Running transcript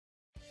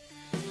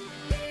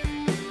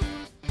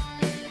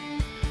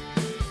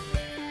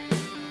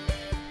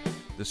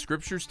The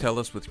Scriptures tell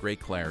us with great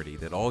clarity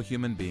that all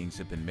human beings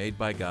have been made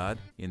by God,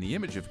 in the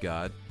image of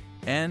God,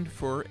 and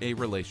for a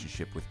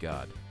relationship with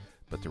God.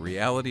 But the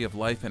reality of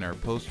life in our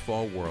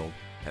post-fall world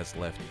has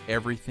left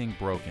everything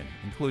broken,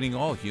 including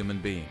all human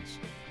beings.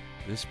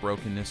 This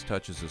brokenness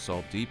touches us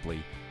all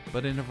deeply,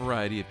 but in a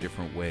variety of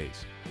different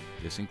ways.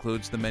 This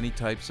includes the many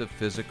types of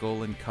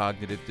physical and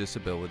cognitive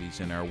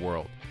disabilities in our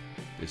world.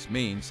 This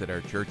means that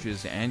our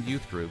churches and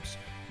youth groups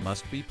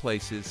must be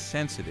places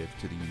sensitive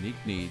to the unique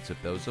needs of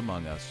those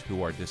among us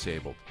who are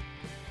disabled.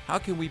 How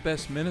can we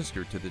best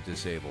minister to the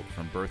disabled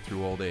from birth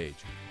through old age?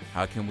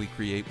 How can we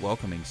create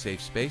welcoming, safe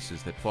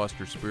spaces that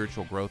foster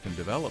spiritual growth and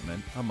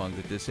development among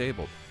the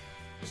disabled?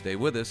 Stay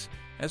with us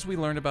as we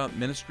learn about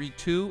ministry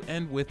to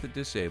and with the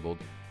disabled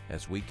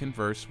as we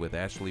converse with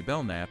Ashley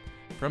Belknap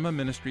from a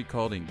ministry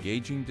called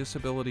Engaging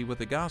Disability with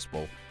the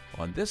Gospel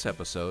on this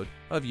episode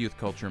of Youth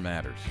Culture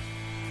Matters.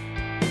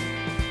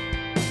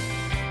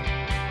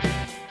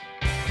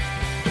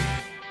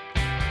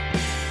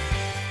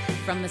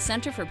 From the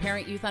Center for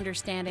Parent-Youth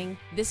Understanding,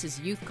 this is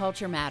Youth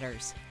Culture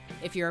Matters.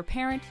 If you're a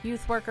parent,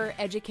 youth worker,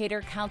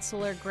 educator,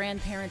 counselor,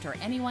 grandparent, or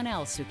anyone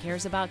else who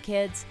cares about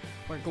kids,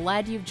 we're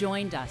glad you've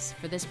joined us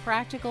for this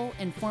practical,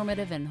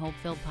 informative, and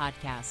hope-filled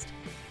podcast.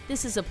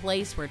 This is a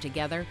place where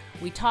together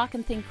we talk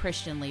and think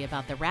Christianly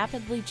about the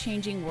rapidly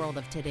changing world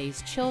of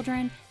today's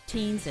children,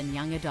 teens, and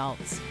young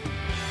adults.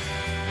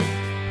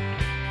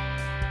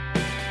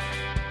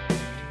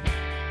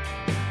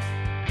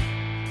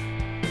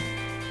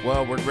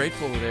 Well, we're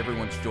grateful that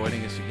everyone's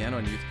joining us again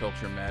on Youth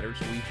Culture Matters.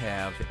 We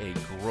have a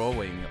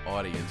growing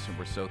audience, and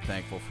we're so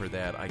thankful for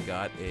that. I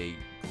got a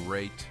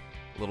great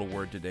little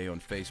word today on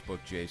Facebook,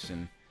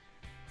 Jason,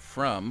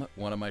 from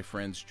one of my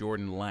friends,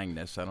 Jordan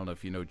Langness. I don't know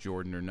if you know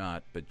Jordan or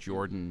not, but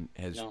Jordan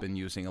has been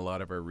using a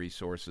lot of our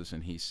resources,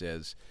 and he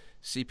says,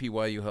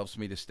 CPYU helps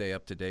me to stay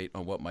up to date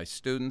on what my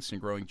students and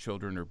growing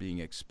children are being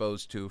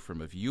exposed to from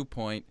a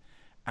viewpoint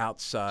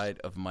outside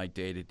of my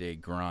day-to-day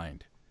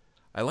grind.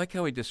 I like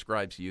how he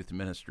describes youth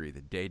ministry,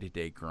 the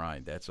day-to-day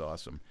grind. That's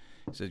awesome.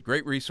 He says,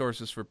 great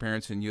resources for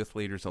parents and youth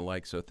leaders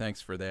alike, so thanks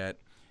for that.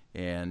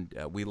 And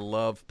we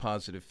love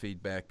positive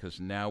feedback because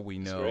now we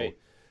know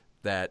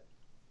that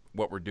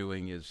what we're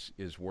doing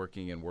is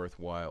working and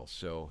worthwhile.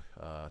 So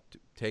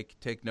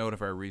take note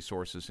of our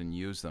resources and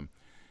use them.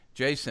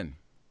 Jason,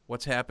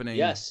 what's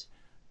happening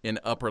in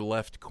upper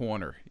left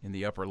corner, in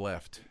the upper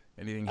left?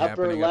 Anything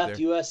happening upper up left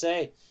there?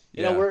 USA.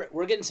 You know,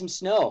 we're getting some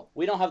snow.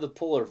 We don't have the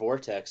polar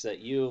vortex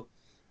that you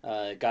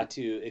got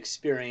to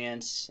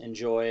experience,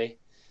 enjoy,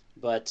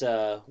 but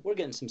we're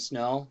getting some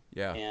snow.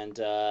 Yeah. And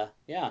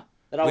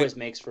that always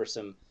makes for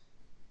some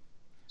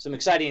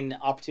exciting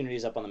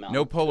opportunities up on the mountain.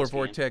 No polar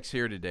vortex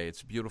here today.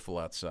 It's beautiful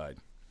outside.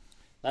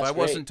 If I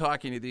wasn't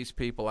talking to these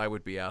people, I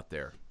would be out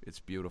there.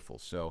 It's beautiful.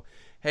 So,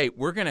 hey,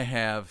 we're going to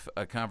have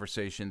a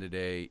conversation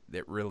today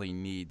that really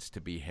needs to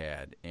be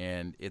had,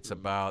 and it's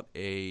about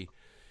a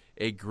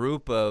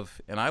group of,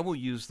 and I will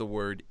use the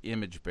word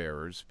image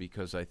bearers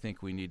because I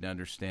think we need to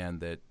understand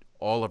that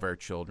all of our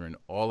children,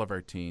 all of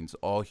our teens,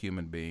 all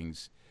human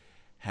beings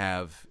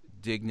have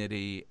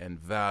dignity and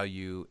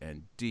value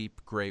and deep,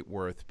 great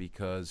worth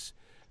because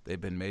they've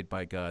been made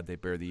by God. They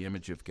bear the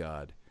image of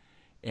God.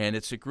 And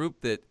it's a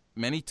group that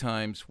many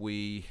times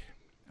I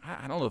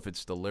don't know if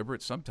it's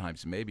deliberate,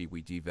 sometimes maybe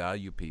we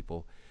devalue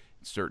people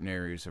in certain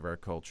areas of our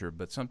culture,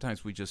 but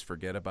sometimes we just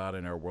forget about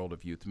in our world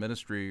of youth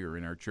ministry or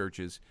in our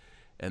churches.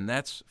 And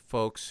that's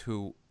folks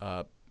who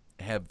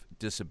have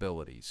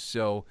disabilities.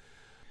 So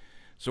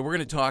we're going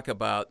to talk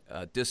about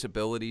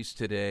disabilities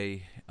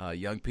today,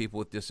 young people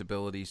with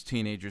disabilities,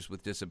 teenagers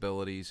with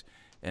disabilities,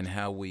 and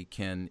how we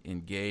can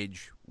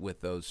engage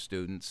with those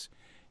students.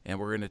 And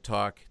we're going to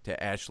talk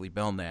to Ashley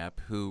Belknap,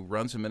 who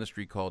runs a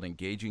ministry called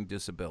Engaging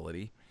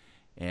Disability,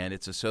 and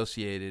it's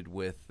associated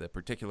with the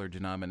particular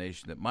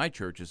denomination that my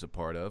church is a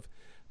part of,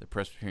 the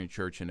Presbyterian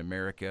Church in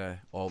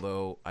America,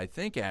 although I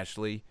think,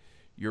 Ashley,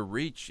 your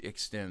reach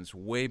extends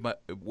way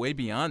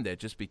beyond that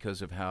just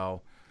because of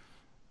how,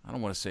 I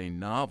don't want to say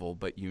novel,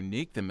 but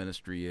unique the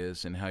ministry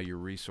is and how you're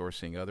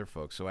resourcing other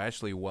folks. So,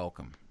 Ashley,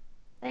 welcome.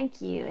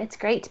 Thank you. It's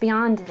great to be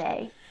on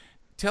today.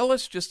 Tell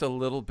us just a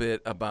little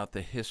bit about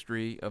the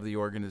history of the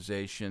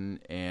organization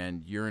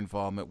and your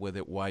involvement with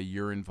it, why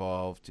you're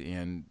involved,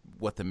 and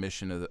what the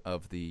mission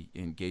of the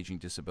Engaging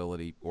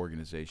Disability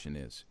organization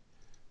is.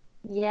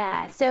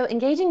 Yeah, so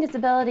Engaging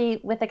Disability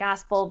with the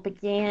Gospel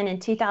began in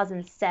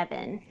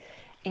 2007.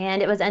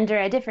 And it was under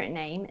a different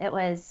name. It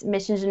was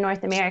Missions in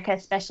North America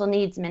Special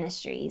Needs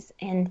Ministries.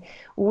 And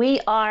we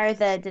are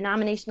the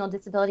denominational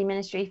disability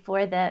ministry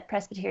for the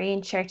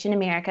Presbyterian Church in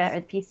America,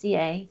 or the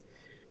PCA.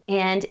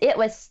 And it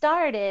was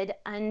started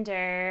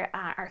under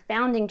our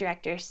founding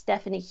director,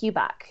 Stephanie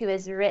Hubach, who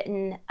has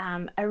written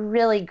a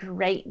really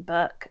great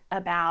book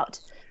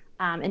about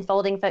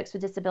enfolding folks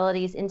with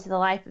disabilities into the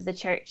life of the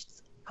church.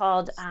 It's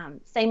called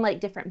Same Lake,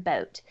 Different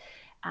Boat.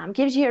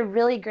 Gives you a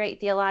really great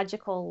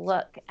theological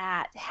look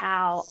at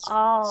how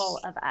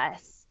all of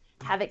us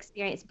have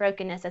experienced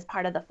brokenness as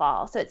part of the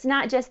fall. So it's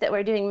not just that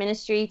we're doing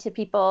ministry to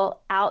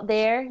people out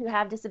there who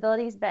have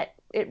disabilities, but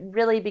it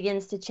really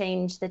begins to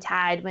change the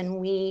tide when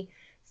we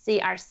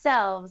see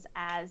ourselves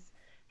as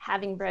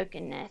having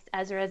brokenness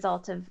as a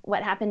result of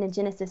what happened in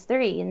Genesis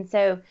 3. And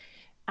so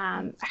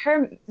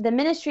the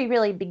ministry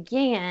really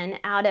began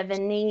out of a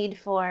need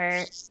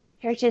for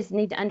churches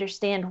need to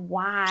understand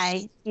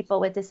why people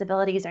with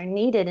disabilities are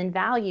needed and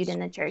valued in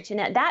the church. And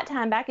at that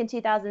time, back in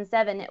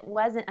 2007, it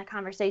wasn't a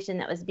conversation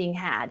that was being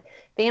had.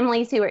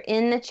 Families who were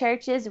in the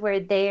churches were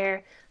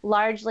there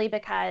largely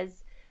because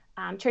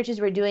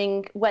churches were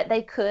doing what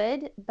they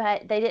could,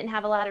 but they didn't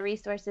have a lot of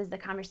resources. The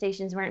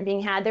conversations weren't being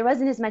had. There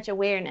wasn't as much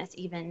awareness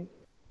even,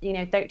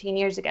 13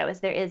 years ago as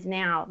there is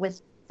now,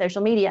 with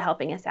social media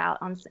helping us out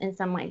in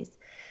some ways.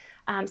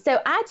 So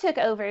I took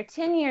over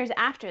 10 years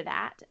after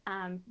that,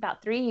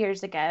 about 3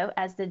 years ago,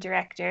 as the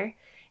director.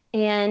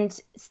 And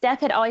Steph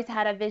had always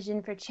had a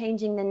vision for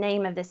changing the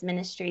name of this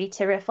ministry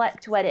to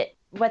reflect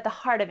what the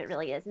heart of it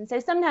really is. And so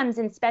sometimes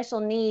in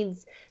special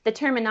needs, the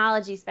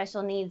terminology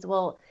special needs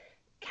will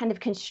kind of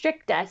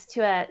constrict us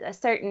to a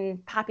certain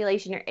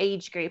population or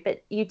age group.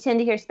 You tend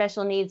to hear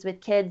special needs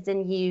with kids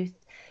and youth,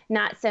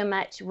 not so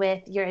much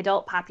with your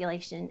adult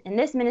population. And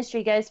this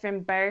ministry goes from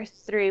birth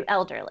through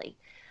elderly.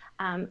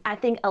 I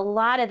think a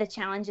lot of the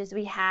challenges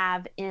we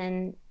have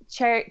in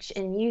church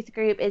and youth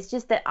group is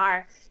just that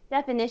our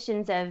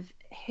definitions of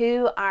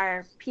who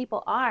our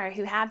people are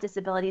who have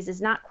disabilities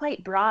is not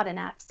quite broad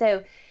enough.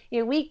 So,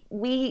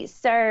 we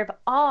serve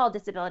all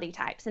disability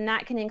types, and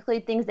that can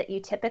include things that you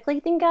typically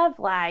think of,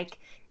 like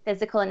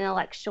physical and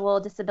intellectual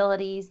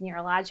disabilities,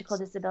 neurological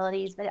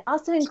disabilities, but it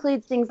also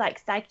includes things like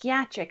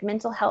psychiatric,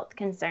 mental health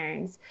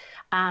concerns,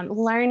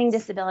 learning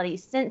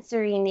disabilities,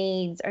 sensory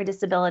needs or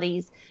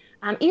disabilities,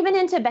 even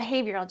into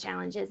behavioral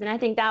challenges. And I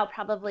think that'll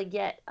probably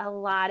get a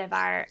lot of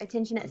our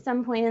attention at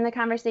some point in the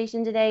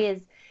conversation today,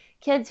 is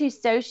kids who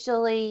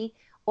socially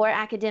or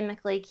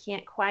academically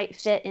can't quite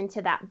fit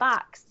into that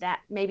box that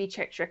maybe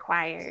church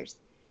requires.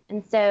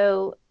 And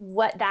so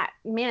what that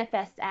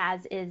manifests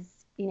as is,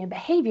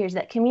 behaviors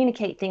that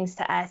communicate things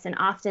to us and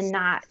often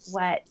not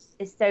what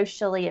is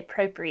socially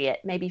appropriate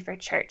maybe for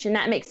church. And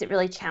that makes it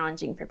really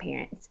challenging for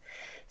parents.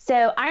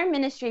 So our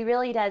ministry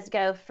really does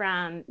go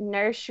from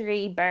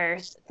nursery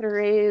birth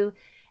through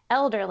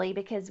elderly,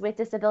 because with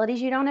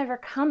disabilities, you don't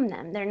overcome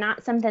them. They're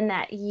not something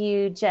that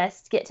you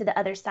just get to the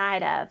other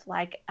side of,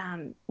 like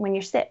when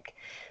you're sick.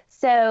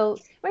 So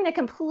we're in a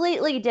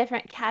completely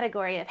different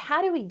category of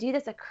how do we do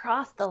this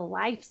across the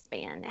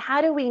lifespan?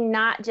 How do we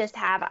not just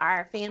have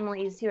our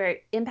families who are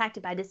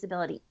impacted by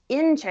disability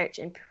in church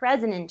and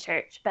present in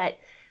church, but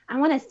I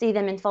want to see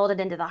them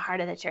enfolded into the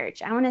heart of the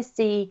church. I want to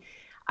see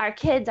our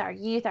kids, our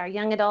youth, our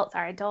young adults,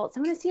 our adults,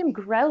 I want to see them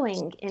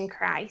growing in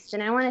Christ.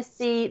 And I want to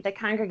see the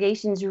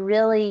congregations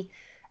really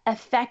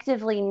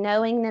effectively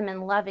knowing them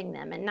and loving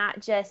them, and not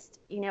just,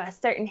 a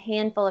certain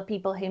handful of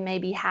people who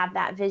maybe have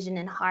that vision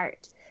in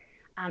heart.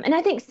 And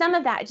I think some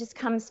of that just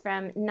comes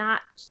from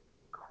not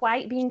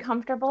quite being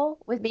comfortable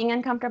with being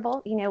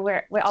uncomfortable.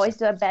 We always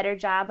do a better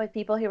job with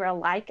people who are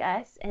like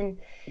us. And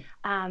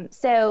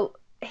so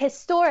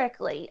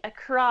historically,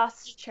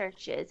 across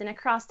churches and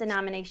across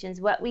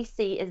denominations, what we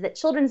see is that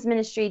children's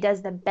ministry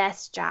does the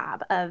best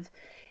job of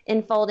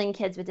enfolding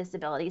kids with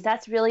disabilities.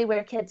 That's really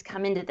where kids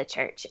come into the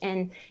church.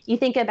 And you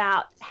think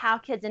about how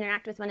kids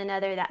interact with one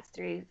another, that's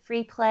through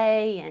free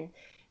play and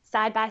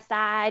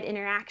side-by-side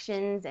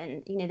interactions.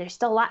 And, there's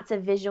still lots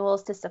of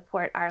visuals to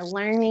support our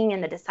learning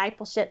and the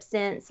discipleship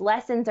sense.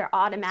 Lessons are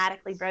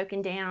automatically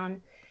broken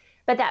down.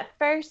 But that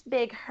first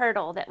big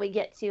hurdle that we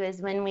get to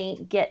is when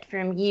we get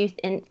from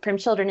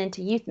children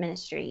into youth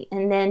ministry.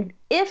 And then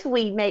if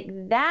we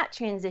make that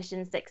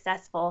transition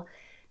successful,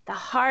 the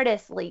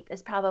hardest leap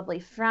is probably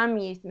from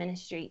youth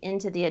ministry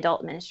into the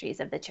adult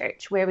ministries of the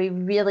church, where we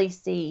really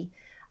see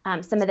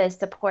some of those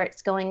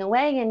supports going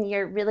away, and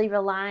you're really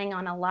relying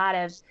on a lot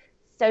of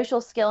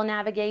social skill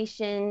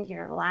navigation.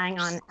 You're relying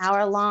on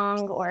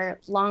hour-long or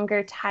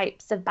longer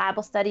types of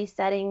Bible study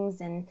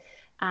settings, and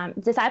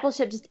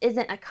discipleship just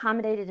isn't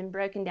accommodated and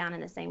broken down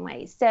in the same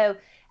way. So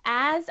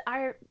as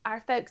our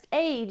folks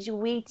age,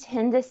 we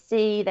tend to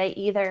see they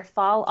either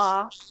fall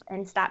off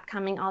and stop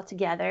coming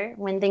altogether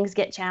when things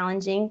get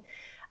challenging,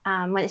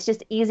 when it's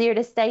just easier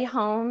to stay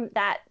home.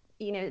 That,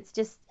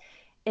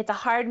 it's a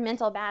hard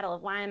mental battle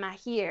of why am I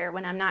here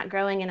when I'm not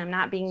growing and I'm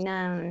not being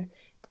known.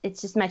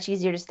 It's just much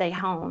easier to stay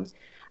home.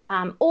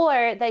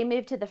 Or they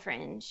move to the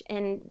fringe,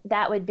 and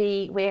that would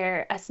be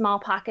where a small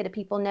pocket of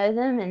people know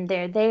them and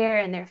they're there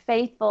and they're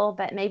faithful,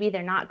 but maybe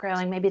they're not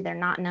growing, maybe they're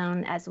not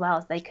known as well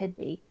as they could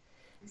be.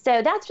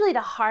 So that's really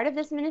the heart of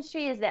this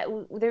ministry, is that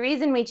the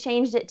reason we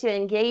changed it to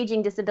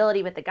engaging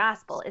disability with the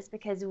gospel is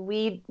because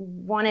we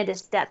wanted to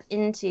step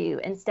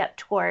into and step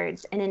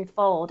towards and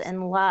enfold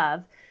and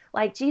love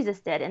like Jesus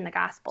did in the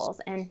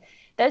Gospels. And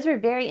those were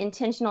very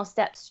intentional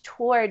steps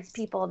towards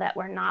people that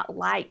were not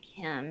like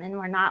him and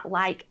were not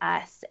like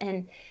us.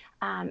 And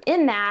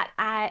in that,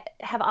 I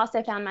have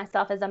also found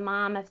myself as a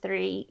mom of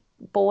 3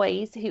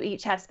 boys who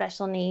each have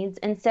special needs.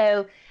 And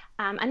so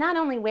I not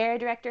only wear a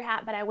director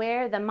hat, but I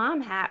wear the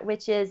mom hat,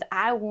 which is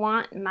I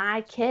want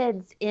my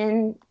kids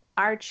in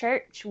our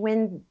church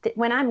when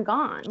I'm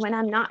gone, when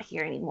I'm not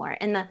here anymore.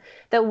 And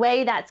the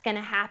way that's going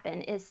to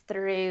happen is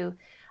through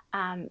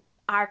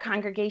our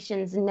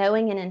congregations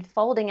knowing and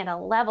unfolding at a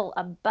level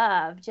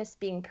above just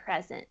being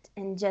present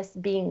and just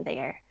being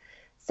there.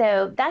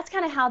 So that's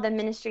kind of how the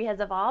ministry has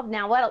evolved.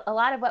 Now, a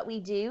lot of what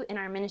we do in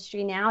our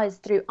ministry now is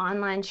through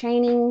online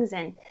trainings,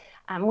 and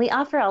we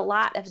offer a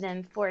lot of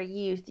them for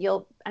youth.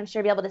 You'll, I'm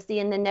sure, be able to see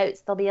in the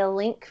notes, there'll be a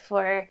link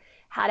for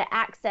how to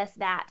access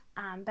that.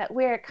 But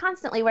we're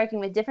constantly working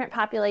with different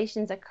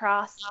populations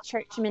across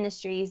church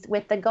ministries,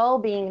 with the goal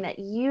being that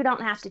you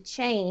don't have to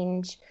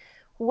change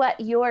what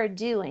you're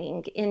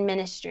doing in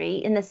ministry,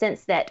 in the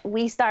sense that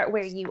we start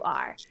where you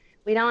are.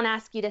 We don't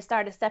ask you to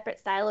start a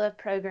separate silo of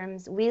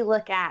programs. We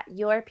look at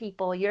your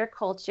people, your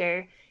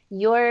culture,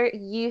 your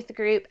youth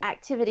group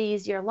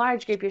activities, your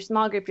large group, your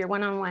small group, your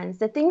one-on-ones,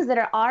 the things that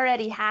are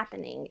already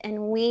happening. And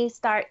we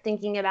start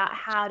thinking about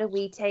how do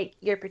we take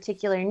your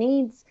particular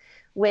needs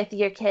with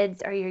your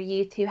kids or your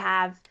youth who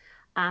have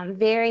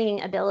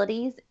varying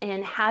abilities,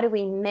 and how do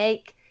we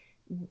make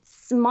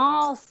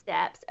small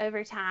steps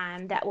over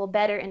time that will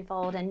better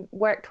unfold and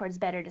work towards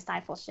better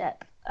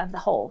discipleship of the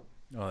whole.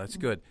 Oh, that's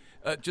good.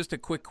 Just a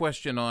quick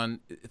question on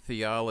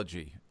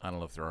theology. I don't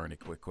know if there are any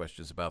quick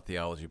questions about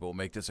theology, but we'll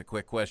make this a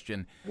quick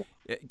question.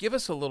 Give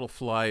us a little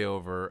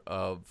flyover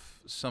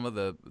of some of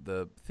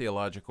the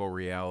theological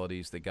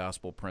realities, the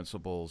gospel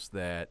principles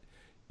that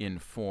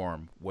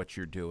inform what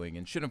you're doing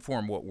and should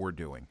inform what we're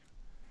doing.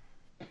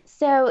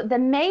 So the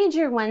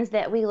major ones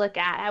that we look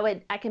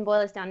at, I can boil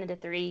this down into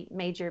 3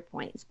 major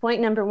points.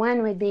 Point number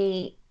 1 would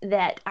be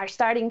that our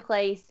starting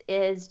place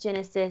is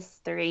Genesis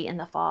 3 in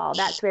the fall.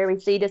 That's where we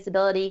see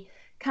disability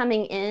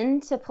coming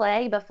into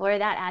play. Before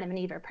that, Adam and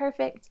Eve are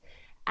perfect.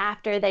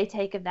 After they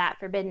take of that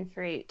forbidden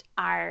fruit,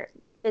 are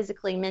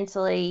physically,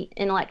 mentally,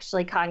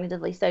 intellectually,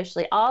 cognitively,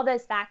 socially, all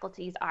those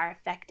faculties are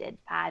affected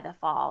by the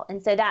fall.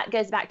 And so that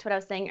goes back to what I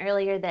was saying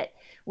earlier, that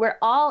we're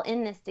all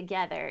in this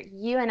together.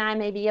 You and I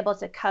may be able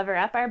to cover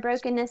up our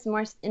brokenness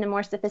in a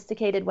more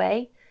sophisticated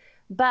way,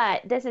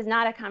 but this is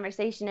not a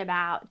conversation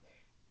about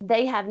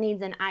they have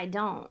needs and I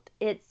don't.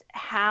 It's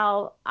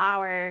how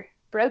our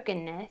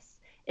brokenness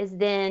is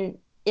then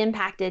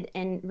impacted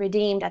and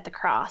redeemed at the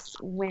cross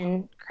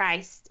when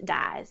Christ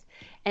dies.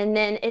 And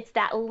then it's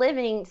that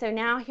living. So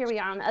now here we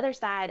are on the other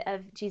side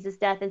of Jesus'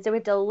 death. And so we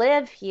have to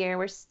live here.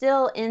 We're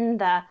still in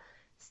the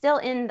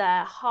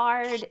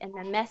hard and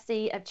the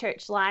messy of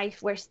church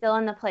life. We're still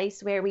in the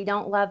place where we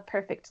don't love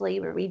perfectly,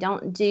 where we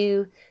don't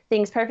do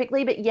things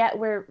perfectly, but yet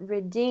we're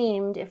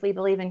redeemed if we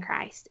believe in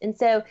Christ. And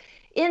so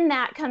in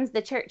that comes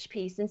the church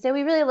piece. And so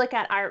we really look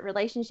at our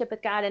relationship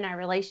with God and our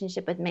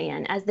relationship with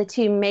man as the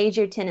 2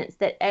 major tenets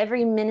that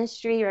every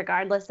ministry,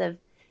 regardless of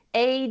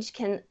age,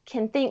 can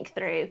think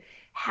through.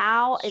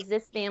 How is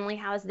this family,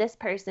 how is this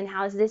person,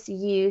 how is this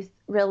youth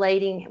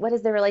relating? What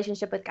does their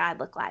relationship with God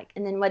look like?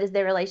 And then what does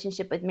their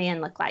relationship with man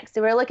look like?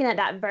 So we're looking at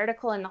that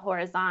vertical and the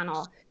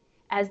horizontal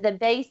as the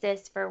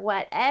basis for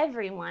what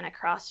everyone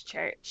across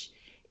church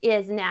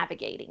is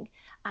navigating.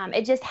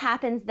 It just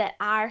happens that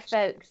our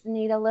folks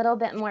need a little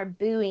bit more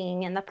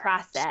buoying in the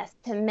process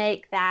to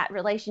make that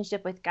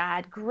relationship with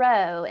God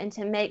grow and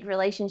to make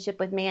relationship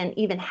with man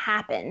even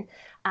happen,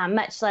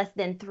 much less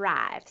than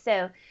thrive.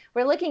 So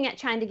we're looking at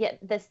trying to get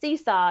the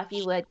seesaw, if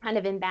you would, kind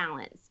of in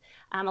balance.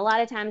 A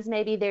lot of times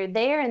maybe they're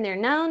there and they're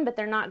known, but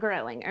they're not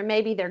growing, or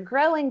maybe they're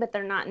growing, but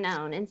they're not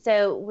known. And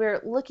so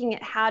we're looking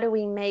at how do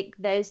we make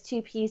those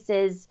 2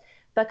 pieces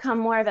become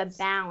more of a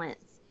balance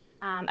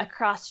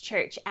across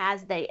church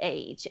as they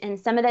age. And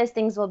some of those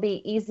things will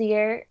be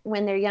easier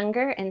when they're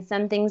younger, and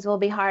some things will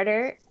be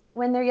harder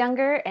when they're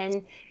younger.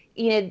 And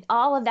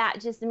all of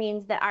that just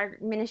means that our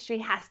ministry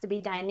has to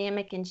be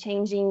dynamic and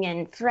changing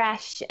and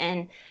fresh,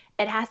 and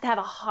it has to have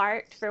a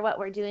heart for what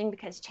we're doing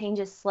because change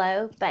is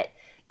slow. But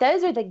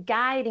those are the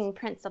guiding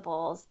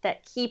principles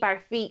that keep our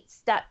feet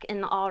stuck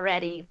in the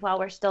already while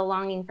we're still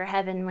longing for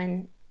heaven,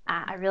 when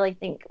I really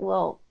think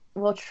we'll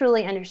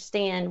truly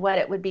understand what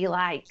it would be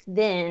like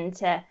then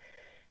to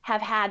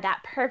have had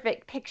that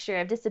perfect picture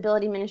of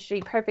disability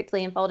ministry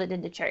perfectly unfolded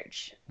into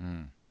church.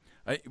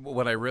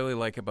 What I really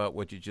like about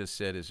what you just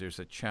said is there's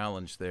a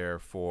challenge there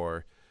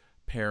for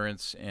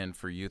parents and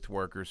for youth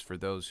workers, for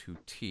those who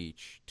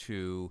teach,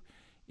 to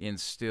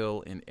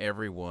instill in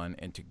everyone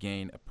and to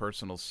gain a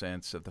personal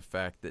sense of the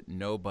fact that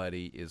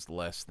nobody is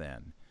less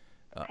than.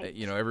 Right.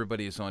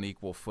 Everybody is on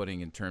equal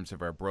footing in terms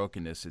of our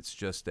brokenness. It's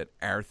just that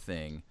our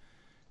thing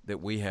that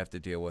we have to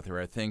deal with,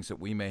 or our things that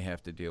we may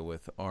have to deal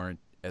with, aren't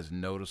as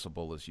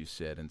noticeable as you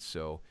said. And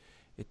so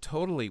it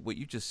totally, what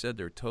you just said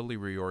there, totally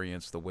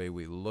reorients the way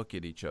we look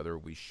at each other.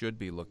 We should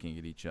be looking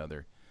at each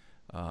other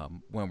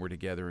when we're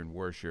together in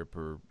worship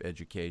or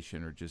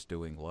education or just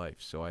doing life.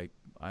 So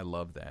I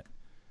love that.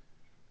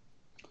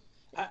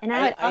 And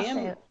I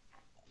am.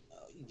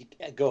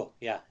 Go.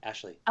 Yeah,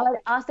 Ashley. I would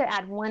also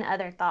add one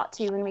other thought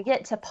too. When we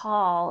get to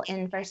Paul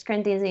in 1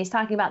 Corinthians, and he's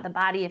talking about the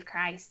body of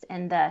Christ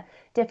and the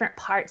different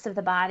parts of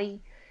the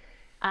body,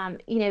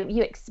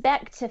 You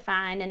expect to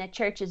find in a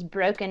church as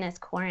broken as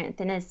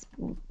Corinth and as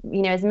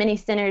many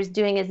sinners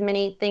doing as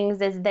many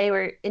things as they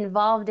were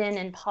involved in,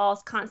 and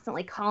Paul's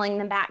constantly calling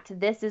them back to,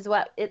 this is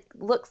what it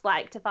looks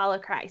like to follow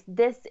Christ.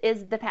 This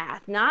is the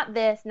path, not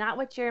this, not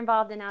what you're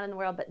involved in out in the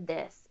world, but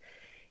this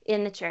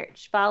in the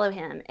church. Follow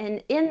him.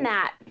 And in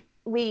that,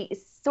 we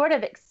sort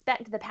of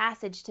expect the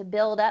passage to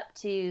build up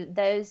to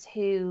those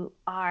who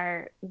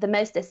are the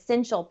most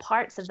essential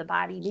parts of the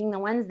body being the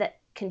ones that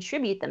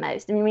contribute the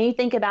most. I mean, when you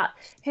think about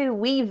who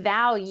we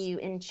value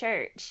in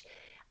church,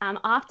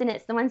 often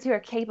it's the ones who are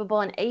capable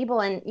and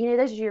able, and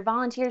those are your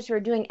volunteers who are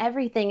doing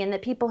everything, and the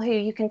people who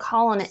you can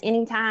call on at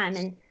any time.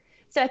 And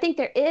so I think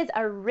there is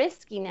a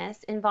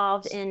riskiness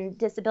involved in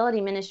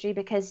disability ministry,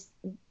 because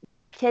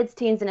kids,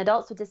 teens, and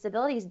adults with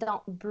disabilities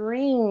don't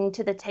bring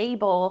to the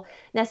table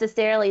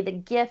necessarily the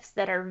gifts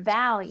that are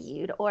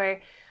valued.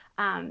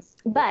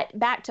 But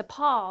back to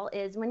Paul,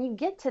 is when you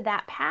get to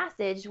that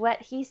passage, what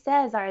he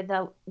says are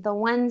the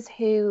ones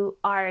who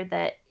are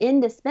the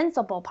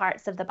indispensable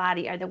parts of the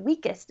body are the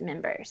weakest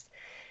members.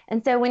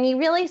 And so when you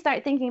really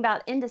start thinking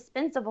about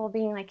indispensable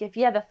being like, if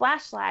you have a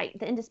flashlight,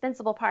 the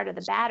indispensable part of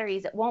the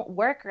batteries, it won't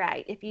work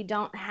right if you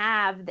don't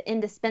have the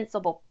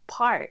indispensable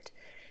part.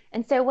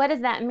 And so what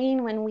does that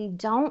mean when we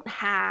don't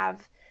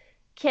have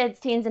kids,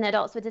 teens, and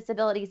adults with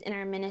disabilities in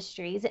our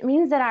ministries? It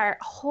means that our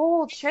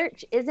whole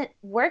church isn't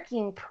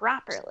working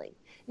properly.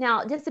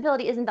 Now,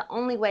 disability isn't the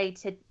only way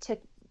to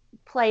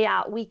play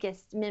out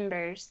weakest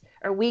members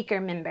or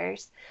weaker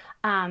members,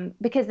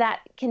 because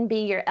that can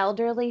be your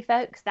elderly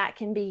folks, that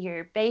can be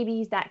your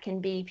babies, that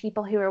can be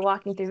people who are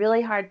walking through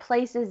really hard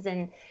places.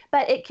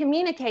 But it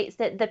communicates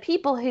that the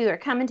people who are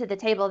coming to the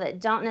table that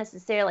don't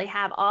necessarily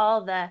have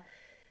all the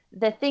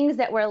things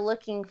that we're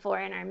looking for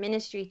in our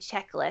ministry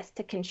checklist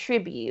to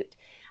contribute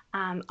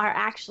are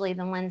actually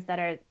the ones that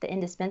are the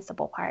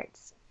indispensable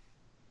parts.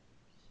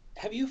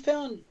 Have you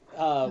found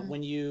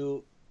when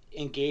you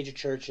engage a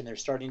church and they're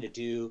starting to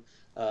do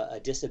a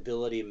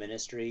disability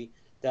ministry,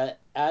 that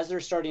as they're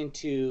starting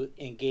to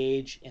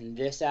engage in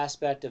this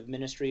aspect of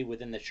ministry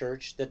within the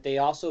church, that they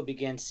also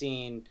begin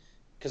seeing,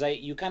 because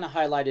you kind of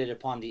highlighted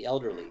upon the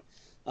elderly,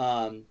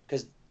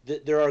 because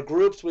there are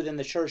groups within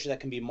the church that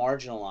can be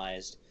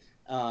marginalized,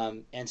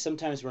 and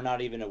sometimes we're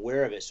not even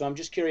aware of it. So I'm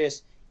just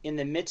curious, in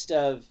the midst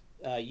of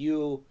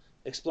you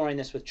exploring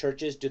this with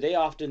churches, do they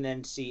often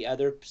then see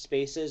other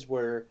spaces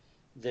where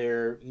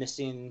they're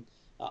missing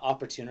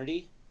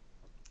opportunity?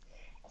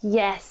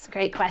 Yes,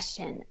 great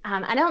question.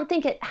 I don't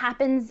think it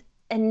happens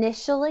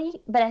initially,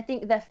 but I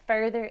think the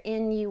further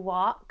in you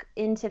walk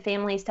into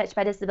families touched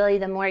by disability,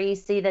 the more you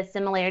see the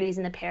similarities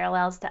and the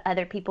parallels to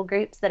other people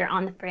groups that are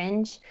on the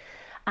fringe.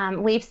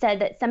 We've said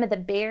that some of the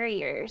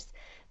barriers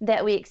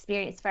that we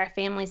experience for our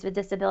families with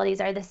disabilities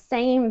are the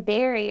same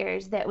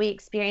barriers that we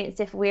experience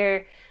if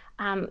we're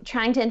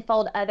trying to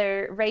enfold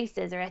other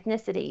races or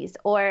ethnicities,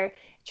 or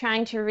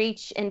trying to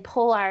reach and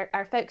pull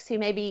our folks who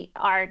maybe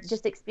are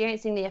just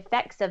experiencing the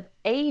effects of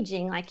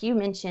aging, like you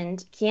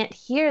mentioned, can't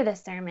hear the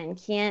sermon,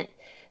 can't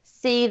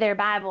see their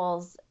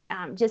Bibles,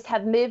 just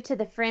have moved to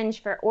the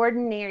fringe for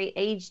ordinary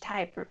age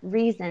type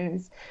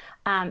reasons.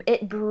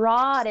 It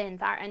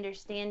broadens our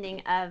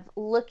understanding of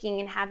looking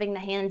and having the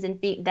hands and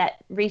feet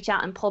that reach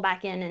out and pull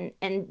back in,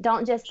 and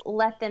don't just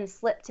let them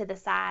slip to the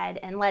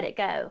side and let it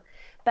go.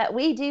 But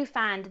we do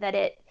find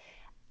that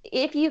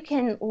if you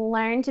can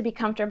learn to be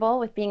comfortable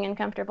with being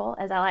uncomfortable,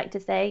 as I like to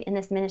say in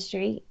this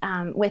ministry,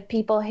 with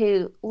people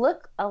who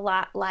look a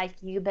lot like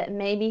you but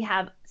maybe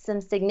have some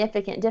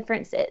significant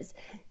differences,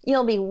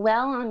 you'll be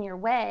well on your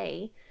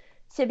way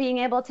to being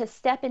able to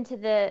step into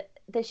the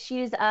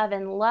shoes of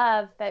and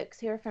love folks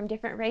who are from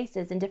different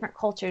races and different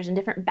cultures and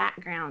different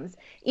backgrounds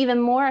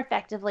even more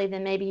effectively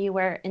than maybe you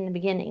were in the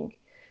beginning.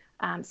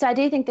 So I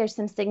do think there's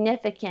some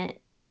significant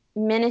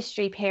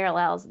ministry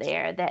parallels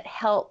there that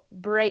help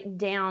break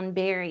down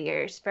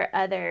barriers for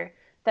other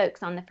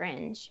folks on the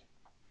fringe.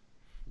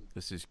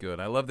 This is good.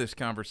 I love this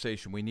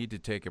conversation. We need to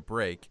take a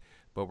break,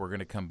 but we're going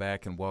to come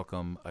back and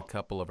welcome a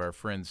couple of our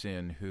friends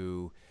in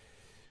who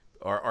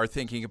are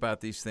thinking about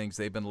these things.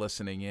 They've been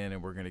listening in,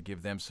 and we're going to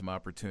give them some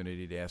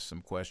opportunity to ask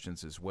some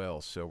questions as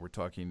well. So we're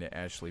talking to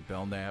Ashley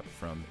Belknap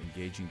from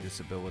Engaging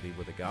Disability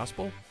with the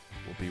Gospel.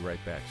 We'll be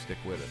right back. Stick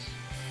with us.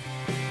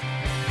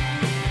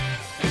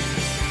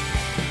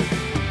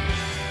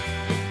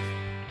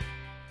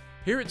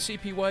 Here at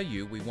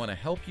CPYU, we want to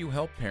help you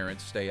help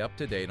parents stay up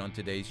to date on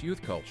today's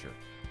youth culture.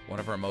 One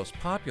of our most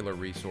popular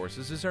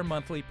resources is our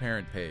monthly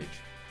parent page.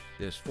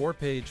 This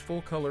 4-page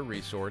full-color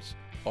resource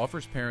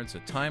offers parents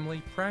a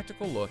timely,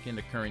 practical look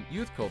into current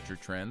youth culture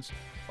trends,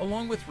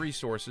 along with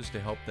resources to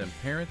help them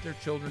parent their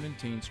children and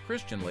teens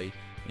Christianly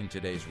in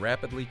today's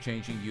rapidly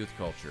changing youth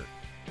culture.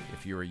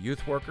 If you're a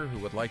youth worker who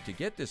would like to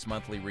get this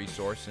monthly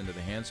resource into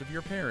the hands of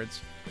your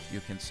parents, you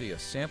can see a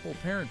sample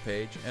parent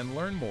page and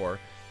learn more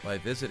by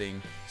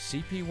visiting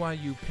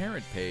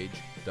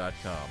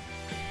cpyuparentpage.com.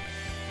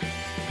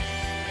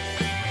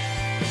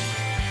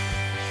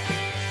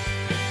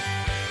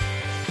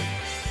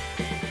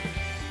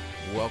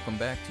 Welcome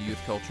back to Youth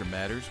Culture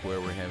Matters,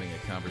 where we're having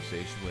a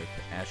conversation with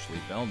Ashley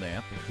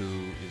Belknap,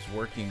 who is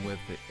working with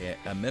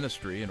a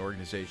ministry, an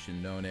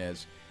organization known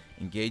as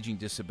Engaging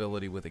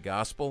Disability with the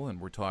Gospel, and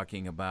we're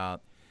talking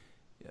about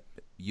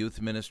youth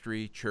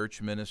ministry,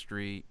 church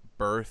ministry,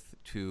 birth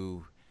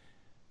to,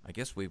 I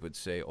guess we would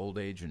say, old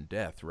age and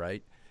death,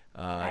 right?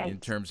 Right. In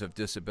terms of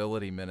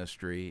disability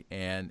ministry.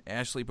 And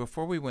Ashley,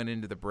 before we went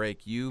into the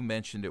break, you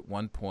mentioned at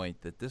one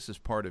point that this is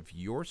part of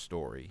your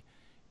story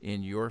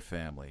in your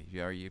family.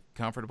 Are you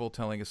comfortable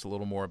telling us a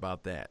little more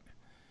about that?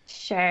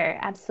 Sure,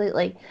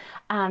 absolutely.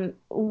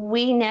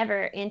 We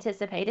never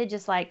anticipated,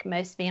 just like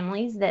most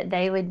families, that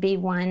they would be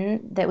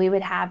one that we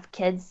would have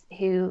kids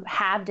who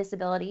have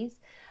disabilities.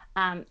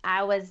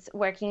 I was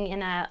working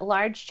in a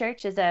large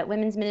church as a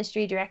women's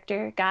ministry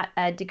director, got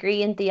a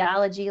degree in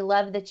theology,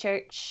 loved the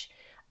church,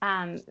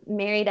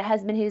 married a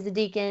husband who's a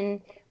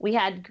deacon. We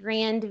had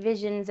grand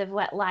visions of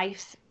what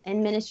life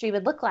and ministry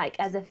would look like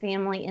as a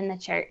family in the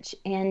church.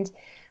 And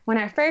when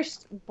our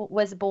first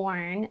was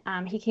born,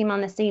 he came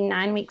on the scene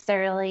 9 weeks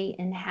early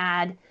and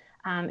had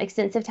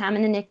extensive time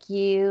in the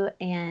NICU.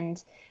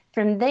 And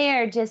from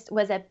there just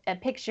was a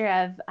picture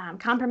of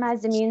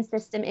compromised immune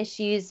system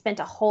issues,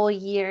 spent a whole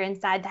year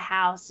inside the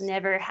house,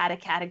 never had a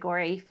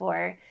category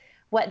for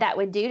what that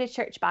would do to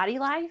church body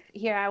life.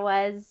 Here I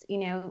was,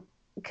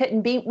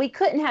 we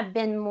couldn't have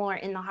been more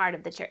in the heart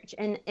of the church.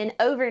 And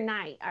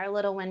overnight, our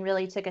little one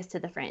really took us to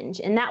the fringe.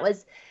 And that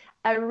was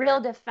a real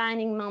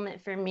defining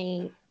moment for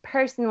me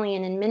personally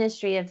and in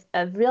ministry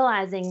of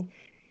realizing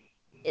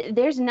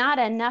there's not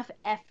enough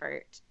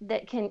effort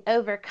that can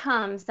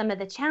overcome some of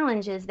the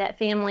challenges that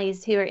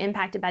families who are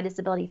impacted by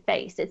disability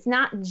face. It's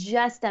not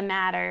just a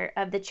matter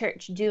of the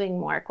church doing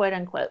more, quote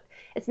unquote.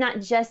 It's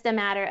not just a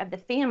matter of the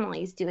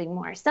families doing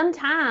more.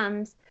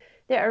 Sometimes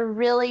there are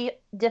really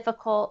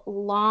difficult,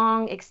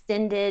 long,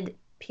 extended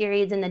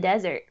periods in the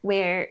desert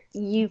where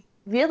you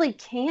really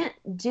can't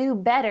do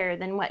better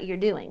than what you're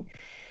doing.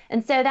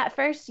 And so that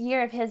first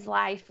year of his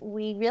life,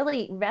 we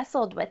really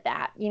wrestled with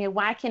that.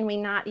 Why can we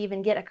not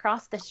even get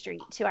across the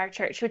street to our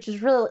church, which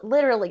is really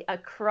literally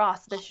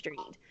across the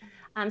street?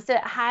 So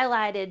it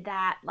highlighted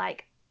that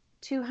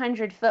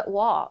 200-foot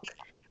walk.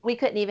 We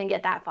couldn't even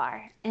get that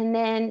far. And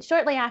then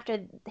shortly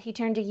after he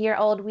turned a year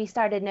old, we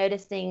started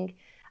noticing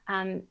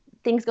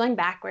things going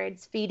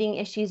backwards. Feeding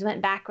issues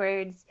went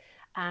backwards.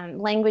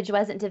 Language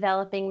wasn't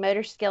developing.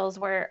 Motor skills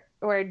were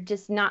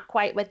just not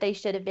quite what they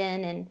should have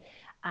been. And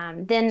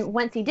then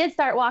once he did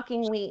start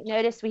walking, we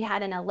noticed we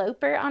had an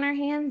eloper on our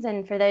hands.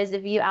 And for those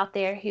of you out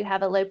there who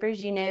have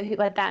elopers, you know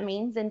what that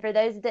means. And for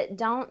those that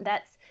don't,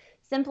 that's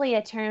simply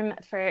a term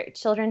for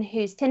children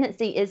whose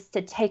tendency is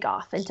to take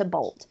off and to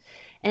bolt.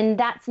 And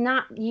that's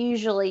not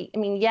usually,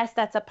 yes,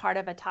 that's a part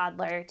of a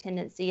toddler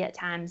tendency at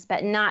times,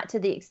 but not to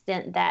the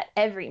extent that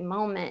every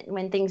moment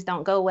when things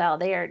don't go well,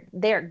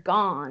 they're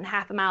gone,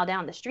 half a mile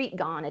down the street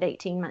gone at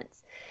 18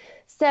 months.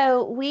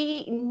 So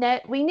we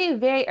knew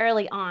very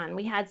early on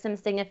we had some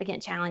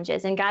significant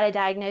challenges and got a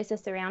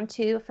diagnosis around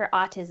 2 for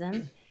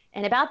autism.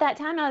 And about that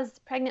time, I was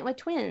pregnant with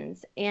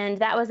twins. And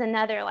that was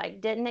another,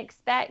 didn't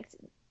expect,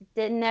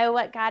 didn't know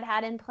what God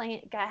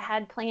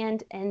had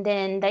planned. And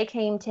then they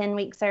came 10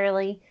 weeks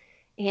early.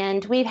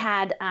 And we've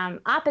had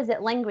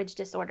opposite language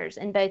disorders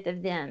in both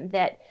of them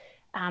that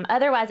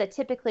otherwise a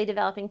typically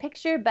developing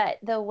picture, but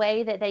the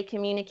way that they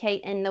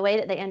communicate and the way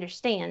that they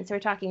understand, so we're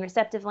talking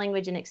receptive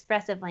language and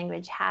expressive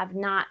language, have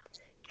not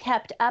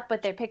kept up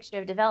with their picture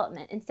of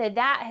development. And so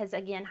that has,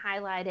 again,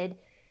 highlighted,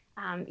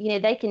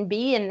 they can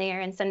be in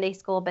there in Sunday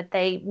school, but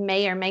they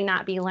may or may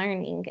not be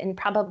learning, and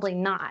probably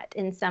not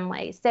in some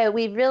ways. So I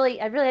really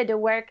had to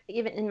work,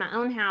 even in my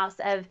own house,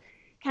 of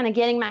kind of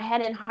getting my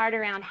head and heart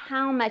around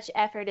how much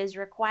effort is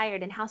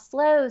required and how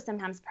slow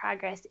sometimes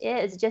progress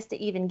is just to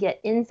even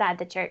get inside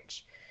the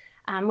church.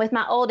 With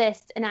my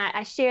oldest, and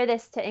I share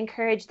this to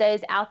encourage those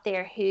out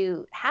there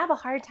who have a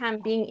hard time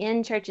being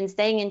in church and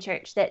staying in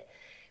church, that,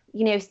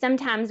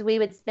 sometimes we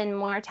would spend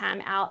more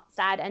time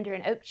outside under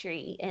an oak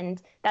tree.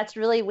 And that's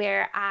really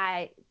where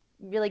I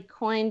really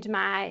coined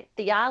my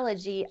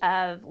theology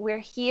of, we're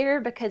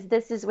here because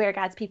this is where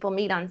God's people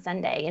meet on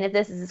Sunday. And if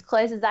this is as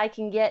close as I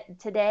can get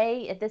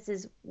today, if this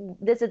is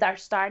our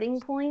starting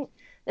point,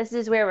 this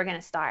is where we're going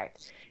to start.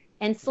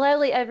 And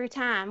slowly over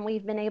time,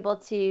 we've been able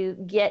to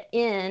get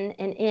in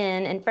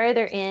and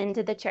further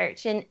into the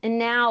church. And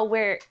now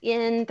we're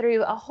in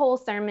through a whole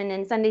sermon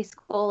in Sunday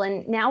school.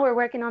 And now we're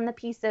working on the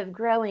piece of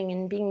growing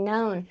and being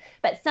known.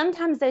 But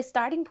sometimes those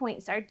starting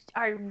points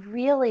are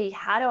really,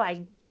 how do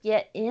I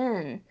get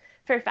in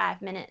for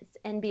 5 minutes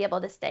and be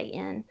able to stay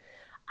in?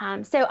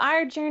 So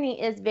our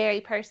journey is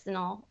very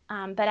personal,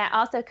 but I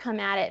also come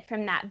at it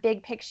from that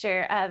big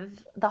picture of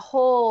the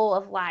whole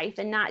of life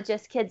and not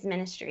just kids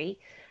ministry.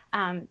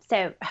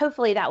 So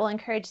hopefully that will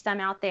encourage some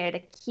out there to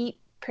keep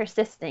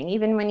persisting,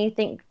 even when you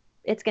think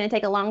it's going to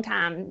take a long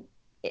time.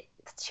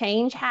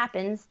 Change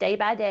happens day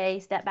by day,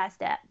 step by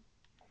step.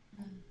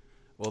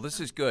 Well,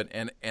 this is good.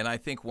 And I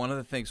think one of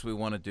the things we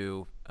want to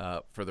do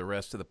for the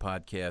rest of the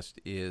podcast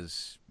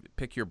is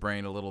pick your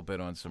brain a little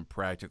bit on some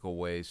practical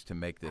ways to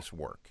make this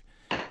work.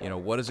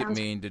 what does it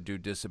mean to do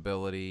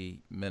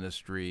disability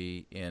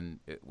ministry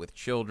with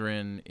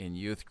children in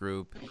youth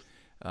group,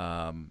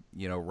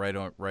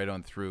 right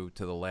on through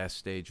to the last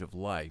stage of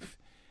life.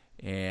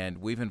 And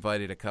we've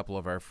invited a couple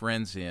of our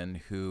friends in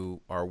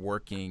who are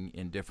working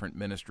in different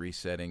ministry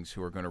settings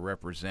who are going to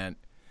represent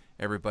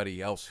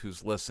everybody else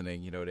who's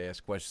listening, to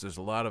ask questions. There's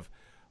a lot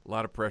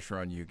of pressure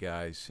on you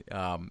guys.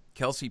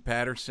 Kelsey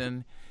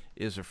Patterson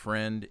is a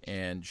friend,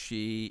 and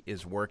she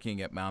is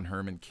working at Mount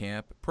Hermon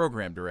Camp,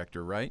 program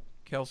director, right?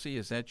 Kelsey,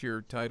 is that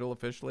your title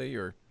officially,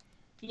 or?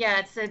 Yeah,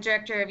 it's the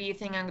Director of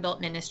Youth and Young Adult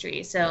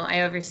Ministry. So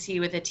I oversee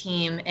with a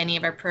team any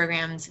of our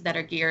programs that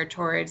are geared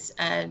towards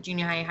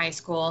junior high, high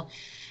school.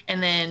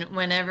 And then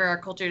whenever our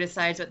culture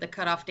decides what the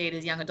cutoff date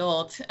is young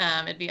adult,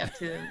 it'd be up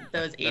to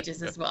those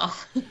ages as well.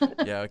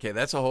 Yeah, okay.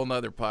 That's a whole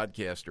nother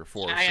podcast or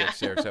 4 or 6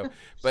 there. So,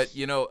 but,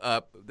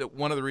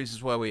 one of the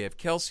reasons why we have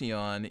Kelsey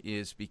on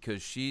is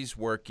because she's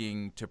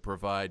working to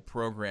provide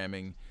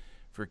programming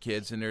for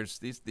kids. And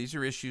these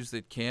are issues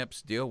that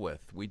camps deal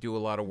with. We do a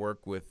lot of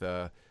work with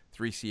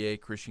 3CA,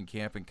 Christian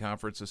Camp and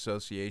Conference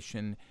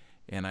Association.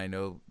 And I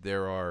know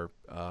there are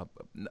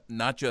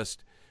not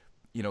just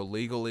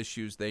legal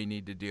issues they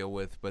need to deal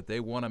with, but they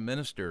want to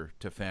minister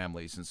to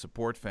families and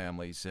support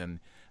families. And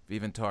I've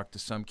even talked to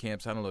some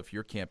camps. I don't know if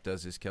your camp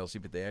does this, Kelsey,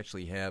 but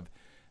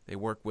they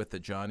work with the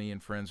Johnny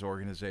and Friends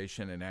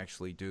organization and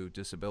actually do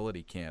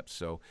disability camps.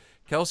 So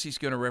Kelsey's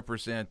going to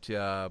represent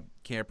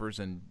campers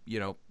and,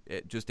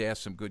 just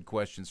ask some good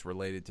questions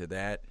related to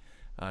that.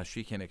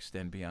 She can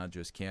extend beyond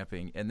just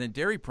camping. And then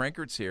Derry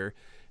Prankert's here.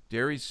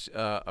 Derry's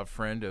a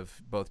friend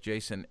of both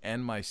Jason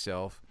and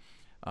myself.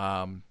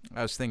 I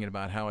was thinking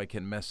about how I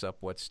can mess up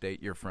what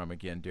state you're from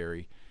again,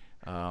 Derry.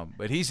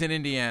 But he's in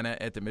Indiana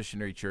at the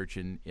Missionary Church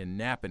in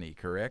Napanee,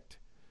 correct?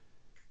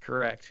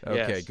 Correct.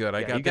 Okay, yes. Good.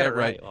 I got that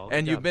right. Well,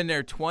 and you've been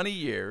there 20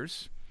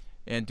 years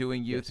and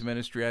doing youth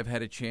ministry. I've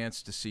had a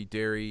chance to see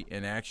Derry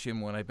in action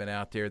when I've been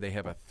out there. They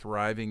have a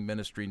thriving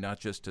ministry, not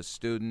just to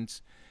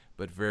students,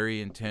 but very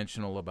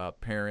intentional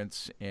about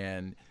parents.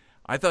 And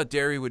I thought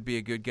Derry would be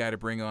a good guy to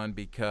bring on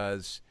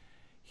because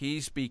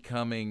he's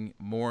becoming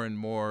more and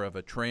more of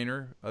a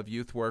trainer of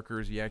youth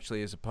workers. He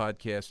actually has a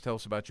podcast. Tell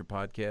us about your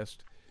podcast.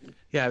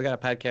 Yeah, I've got a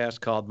podcast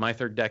called My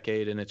Third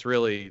Decade, and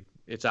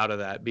it's out of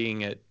that,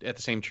 being at the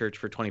same church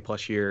for 20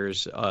 plus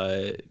years.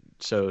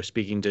 So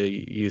speaking to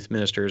youth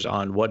ministers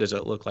on what does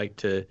it look like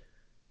to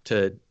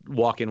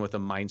walk in with a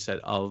mindset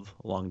of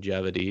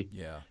longevity.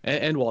 Yeah.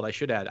 And Walt, I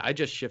should add, I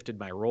just shifted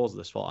my roles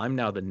this fall. I'm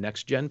now the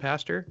next gen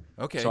pastor.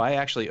 Okay. So I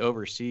actually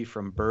oversee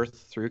from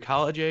birth through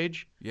college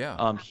age.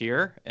 Yeah.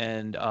 Here.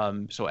 And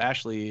so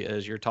Ashley,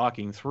 as you're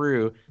talking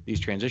through these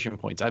transition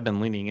points, I've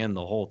been leaning in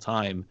the whole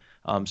time.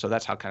 So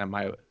that's how kind of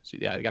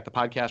I got the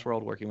podcast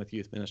world working with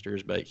youth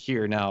ministers, but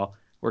here now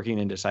working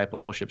in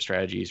discipleship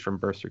strategies from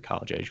birth through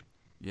college age.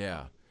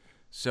 Yeah.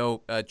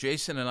 So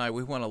Jason and I,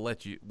 we want to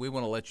let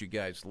you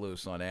guys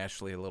loose on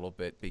Ashley a little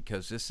bit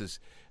because this is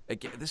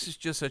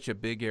just such a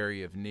big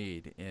area of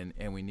need,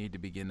 and we need to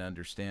begin to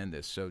understand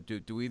this. So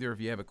do either of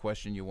you have a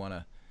question you want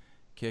to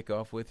kick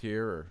off with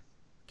here, or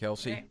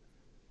Kelsey? Okay.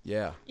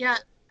 Yeah. Yeah.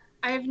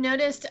 I've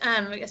noticed,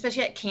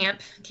 especially at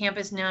camp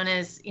is known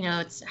as,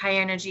 it's high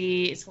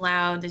energy, it's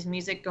loud, there's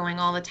music going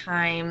all the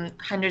time,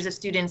 hundreds of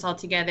students all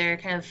together,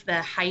 kind of the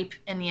hype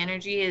and the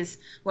energy is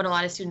what a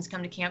lot of students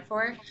come to camp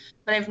for.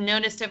 But I've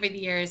noticed over the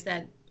years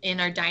that in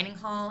our dining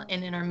hall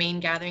and in our main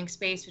gathering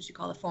space, which we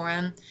call the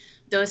forum,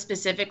 those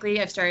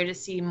specifically, I've started to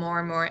see more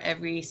and more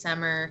every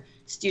summer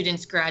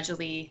students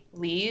gradually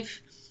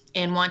leave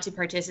and want to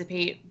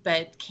participate,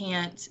 but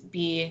can't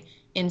be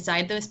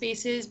inside those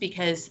spaces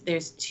because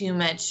there's too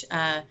much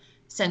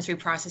sensory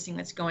processing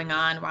that's going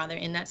on while they're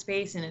in that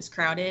space and it's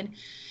crowded.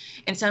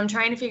 And so I'm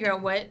trying to figure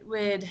out what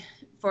would,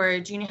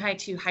 for junior high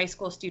to high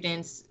school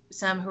students,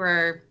 some who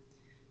are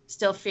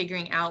still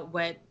figuring out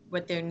what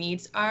their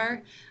needs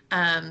are,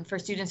 for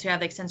students who have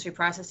like sensory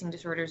processing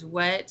disorders,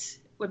 what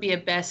would be a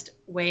best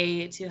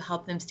way to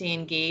help them stay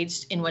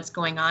engaged in what's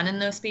going on in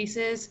those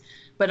spaces,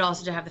 but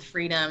also to have the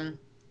freedom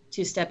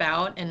to step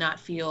out and not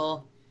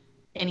feel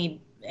any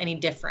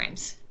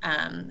different.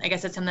 I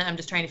guess that's something I'm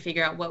just trying to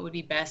figure out what would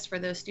be best for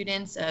those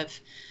students of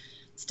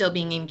still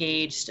being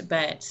engaged,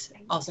 but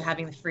also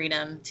having the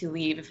freedom to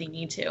leave if they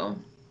need to.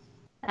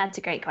 That's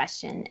a great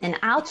question. And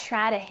I'll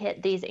try to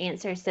hit these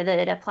answers so that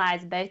it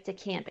applies both to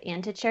camp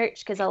and to church,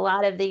 because a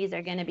lot of these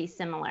are going to be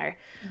similar.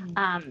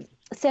 Mm-hmm.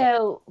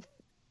 So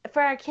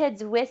for our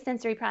kids with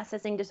sensory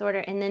processing disorder,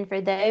 and then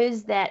for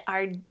those that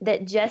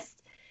just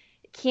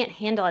can't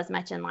handle as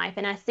much in life.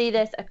 And I see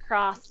this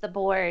across the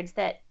boards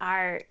that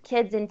our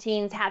kids and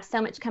teens have so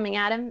much coming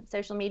at them,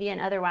 social media and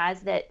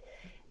otherwise, that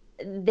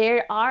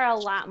there are a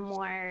lot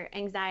more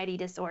anxiety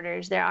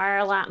disorders. There are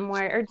a lot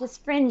more, or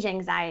just fringe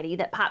anxiety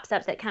that pops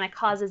up that kind of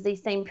causes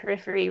these same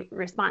periphery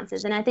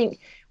responses. And I think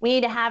we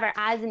need to have our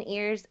eyes and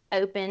ears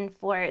open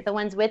for the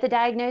ones with the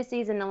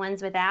diagnoses and the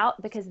ones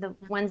without, because the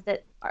ones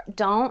that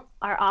don't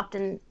are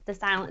often the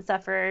silent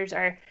sufferers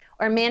or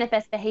or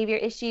manifest behavior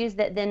issues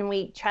that then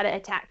we try to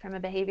attack from a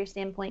behavior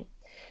standpoint.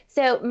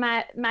 So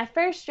my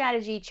first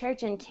strategy,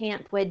 church and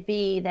camp, would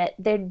be that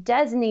there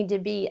does need to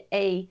be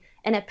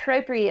an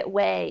appropriate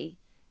way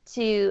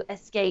to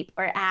escape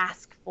or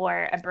ask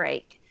for a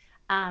break.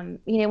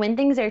 When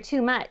things are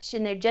too much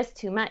and they're just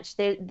too much,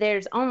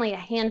 there's only a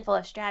handful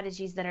of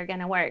strategies that are going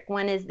to work.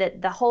 One is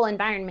that the whole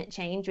environment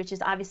change, which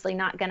is obviously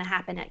not going to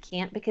happen at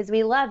camp, because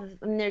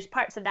there's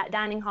parts of that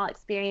dining hall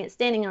experience,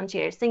 standing on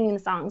chairs, singing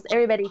songs.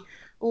 Everybody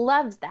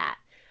loves that.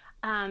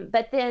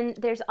 But then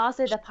there's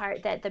also the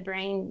part that the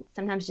brain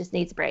sometimes just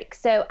needs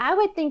breaks. So I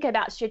would think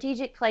about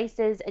strategic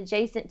places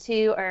adjacent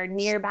to or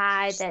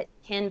nearby that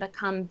can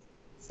become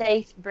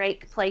safe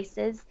break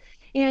places.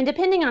 And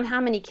depending on how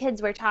many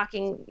kids we're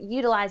talking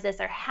utilize this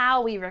or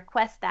how we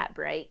request that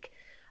break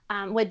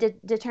would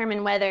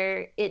determine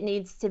whether it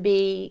needs to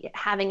be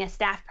having a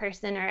staff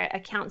person or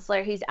a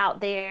counselor who's out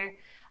there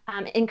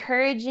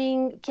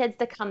encouraging kids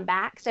to come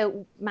back.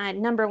 So my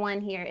number one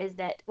here is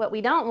that what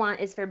we don't want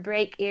is for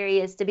break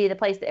areas to be the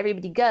place that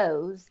everybody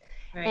goes.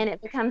 Right. And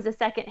it becomes a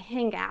second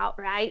hangout,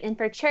 right? And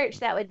for church,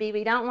 that would be,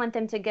 we don't want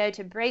them to go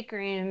to break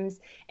rooms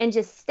and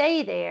just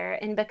stay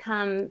there and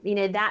become,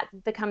 that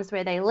becomes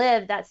where they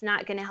live. That's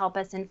not going to help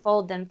us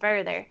unfold them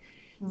further.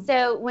 Mm-hmm.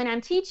 So when I'm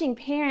teaching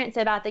parents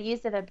about the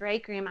use of a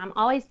break room, I'm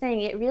always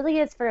saying it really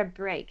is for a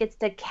break. It's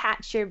to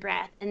catch your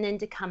breath and then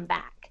to come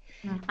back.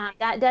 Mm-hmm.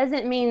 That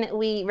doesn't mean that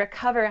we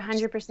recover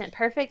 100%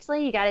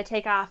 perfectly. You got to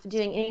take off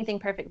doing anything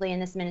perfectly in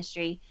this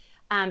ministry.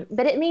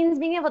 But it means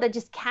being able to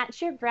just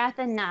catch your breath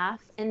enough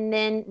and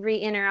then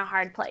re-enter a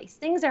hard place.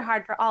 Things are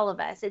hard for all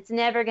of us. It's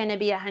never going to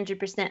be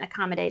 100%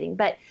 accommodating,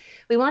 but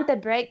we want the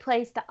break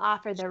place to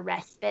offer the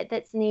respite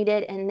that's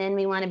needed, and then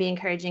we want to be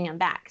encouraging them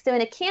back. So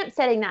in a camp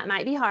setting, that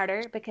might be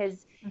harder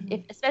because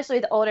especially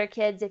with older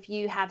kids, if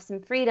you have some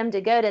freedom to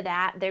go to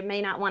that, they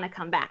may not want to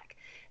come back.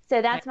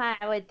 So that's why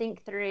I would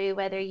think through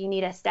whether you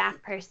need a staff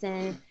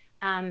person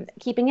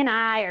keeping an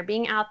eye or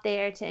being out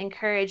there to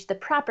encourage the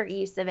proper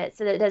use of it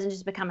so that it doesn't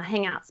just become a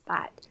hangout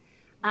spot.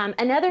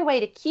 Another way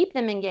to keep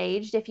them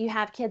engaged, if you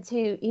have kids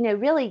who,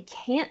 really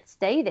can't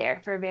stay there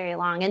for very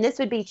long, and this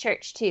would be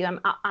church too. I'm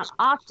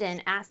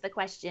often asked the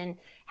question,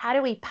 how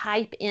do we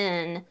pipe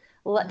in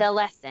the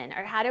lesson,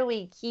 or how do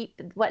we keep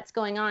what's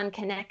going on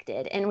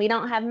connected? And we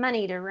don't have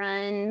money to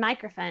run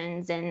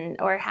microphones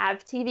or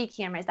have TV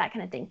cameras, that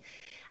kind of thing.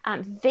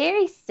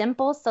 Very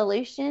simple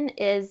solution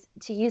is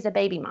to use a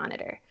baby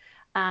monitor.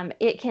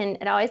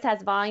 It always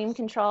has volume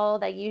control.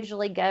 They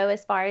usually go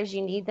as far as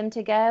you need them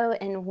to go,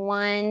 and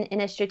one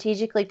in a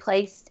strategically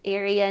placed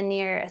area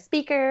near a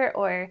speaker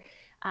or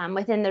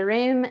within the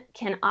room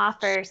can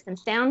offer some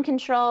sound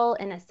control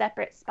in a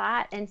separate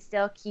spot and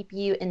still keep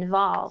you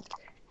involved.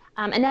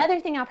 Another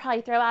thing I'll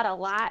probably throw out a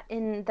lot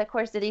in the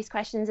course of these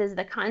questions is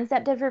the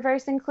concept of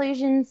reverse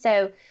inclusion.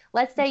 So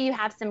let's say you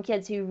have some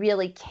kids who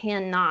really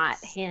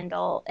cannot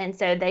handle, and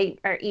so they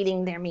are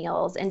eating their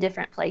meals in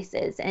different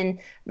places and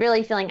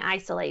really feeling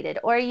isolated.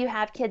 Or you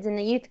have kids in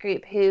the youth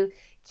group who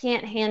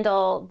can't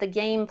handle the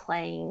game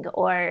playing,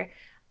 or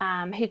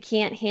who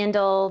can't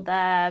handle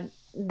the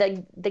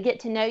get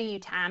to know you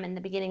time in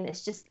the beginning.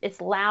 It's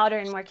louder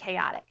and more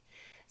chaotic.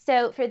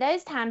 So for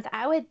those times,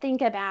 I would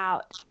think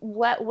about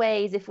what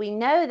ways, if we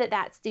know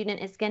that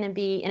student is going to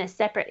be in a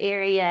separate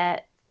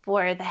area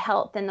for the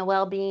health and the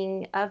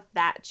well-being of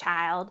that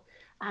child,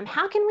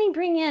 how can we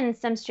bring in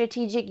some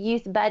strategic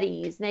youth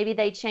buddies? Maybe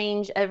they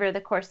change over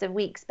the course of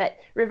weeks, but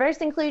reverse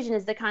inclusion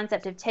is the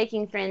concept of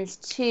taking friends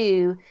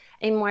to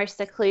a more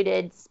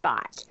secluded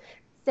spot.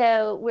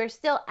 So we're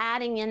still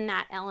adding in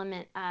that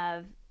element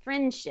of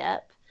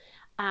friendship,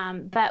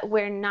 but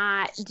we're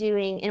not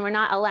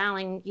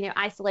allowing,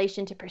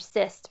 isolation to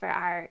persist for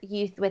our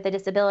youth with a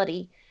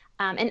disability.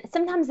 And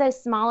sometimes those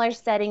smaller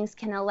settings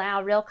can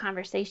allow real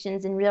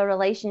conversations and real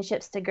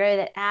relationships to grow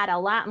that add a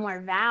lot more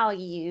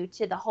value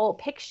to the whole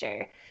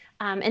picture.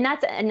 And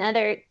that's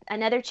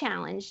another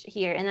challenge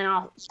here. And then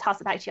I'll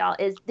toss it back to y'all,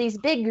 is these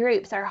big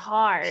groups are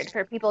hard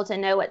for people to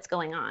know what's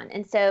going on.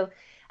 And so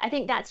I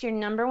think that's your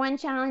number one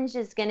challenge,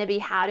 is going to be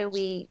how do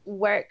we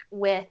work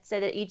with so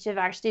that each of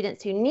our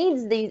students who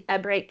needs a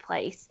break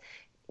place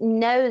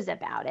knows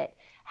about it.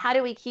 How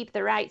do we keep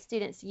the right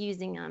students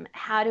using them?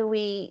 How do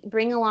we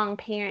bring along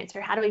parents,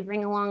 or how do we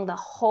bring along the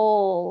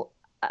whole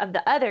of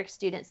the other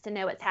students to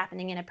know what's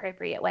happening in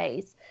appropriate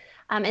ways?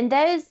 And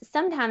those,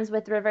 sometimes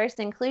with reverse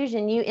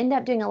inclusion, you end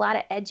up doing a lot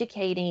of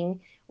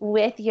educating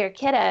with your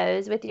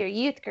kiddos, with your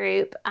youth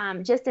group,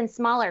 just in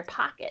smaller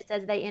pockets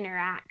as they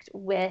interact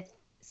with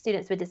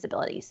students with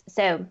disabilities.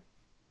 So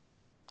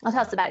I'll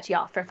toss it back to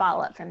y'all for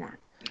follow-up from that.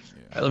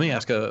 Let me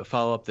ask a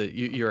follow-up that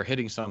you're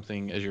hitting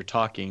something as you're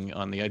talking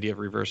on the idea of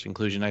reverse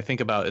inclusion. I think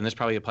about, and this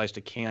probably applies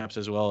to camps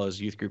as well as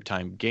youth group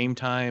time, game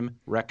time,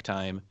 rec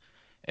time.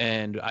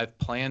 And I've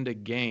planned a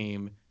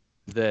game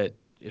that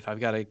if I've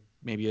got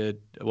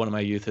one of my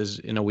youth is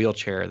in a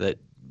wheelchair, that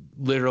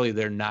literally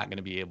they're not going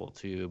to be able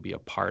to be a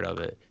part of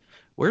it.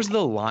 Where's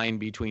the line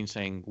between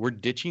saying we're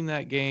ditching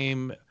that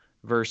game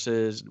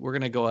versus we're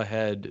going to go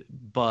ahead,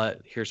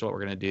 but here's what we're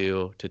going to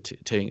do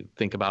to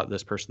think about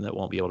this person that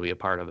won't be able to be a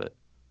part of it?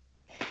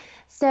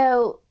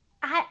 So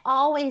I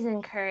always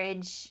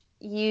encourage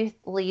youth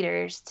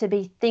leaders to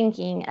be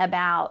thinking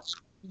about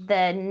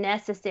the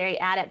necessary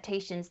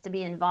adaptations to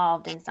be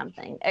involved in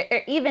something,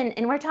 or even,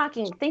 and we're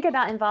talking, think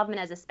about involvement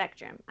as a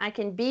spectrum. I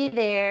can be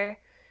there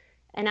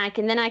and I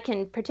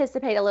can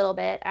participate a little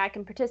bit, I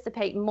can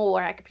participate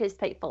more, I can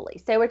participate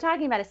fully. So we're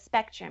talking about a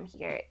spectrum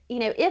here.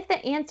 If the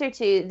answer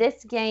to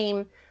this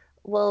game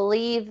will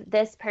leave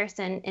this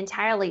person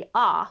entirely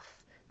off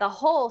the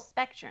whole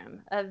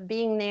spectrum of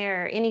being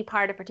there or any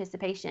part of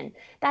participation,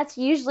 that's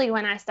usually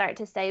when I start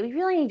to say, we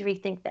really need to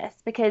rethink this,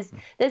 because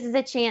this is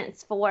a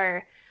chance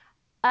for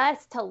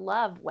us to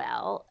love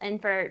well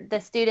and for the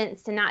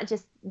students to not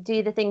just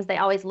do the things they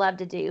always love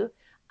to do.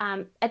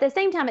 At the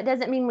same time, it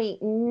doesn't mean we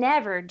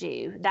never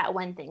do that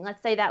one thing.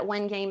 Let's say that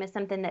one game is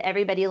something that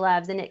everybody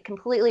loves and it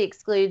completely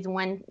excludes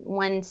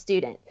one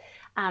student.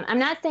 I'm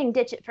not saying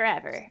ditch it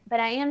forever, but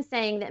I am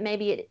saying that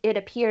maybe it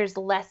appears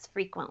less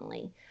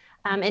frequently.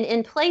 And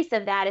in place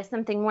of that is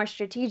something more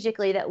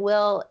strategically that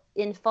will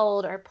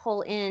enfold or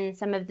pull in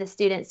some of the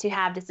students who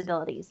have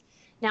disabilities.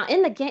 Now,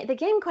 in the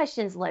game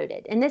question is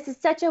loaded, and this is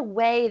such a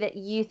way that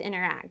youth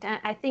interact.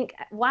 I think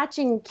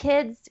watching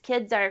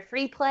kids are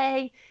free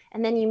play,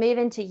 and then you move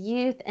into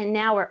youth, and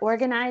now we're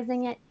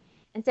organizing it.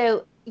 And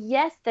so,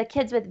 yes, the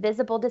kids with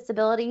visible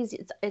disabilities,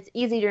 it's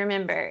easy to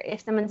remember.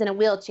 If someone's in a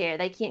wheelchair,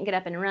 they can't get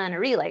up and run a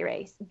relay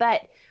race.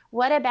 But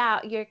what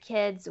about your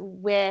kids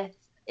with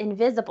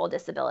invisible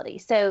disability?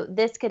 So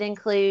this could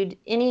include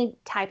any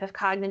type of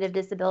cognitive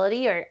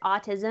disability or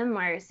autism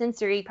or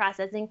sensory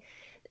processing,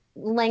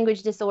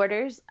 language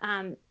disorders.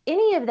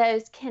 Any of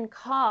those can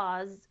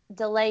cause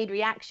delayed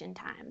reaction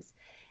times,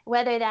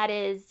 whether that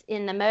is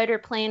in the motor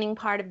planning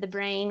part of the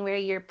brain where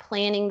you're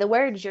planning the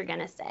words you're going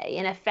to say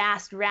in a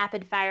fast,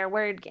 rapid fire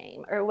word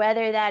game, or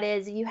whether that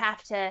is you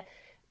have to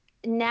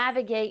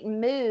navigate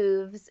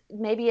moves.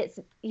 Maybe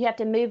you have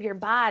to move your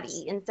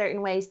body in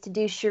certain ways to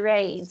do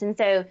charades. And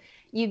so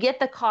you get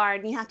the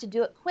card and you have to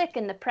do it quick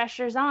and the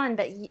pressure's on,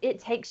 but it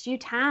takes you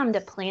time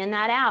to plan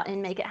that out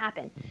and make it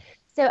happen.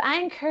 So I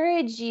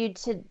encourage you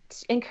to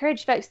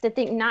encourage folks to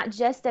think not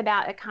just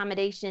about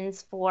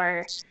accommodations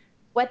for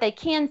what they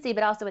can see,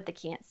 but also what they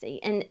can't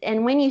see.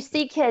 And when you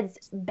see kids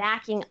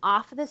backing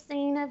off the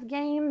scene of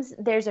games,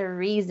 there's a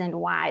reason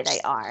why they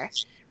are.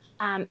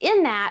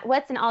 In that,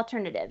 what's an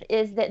alternative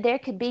is that there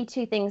could be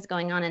two things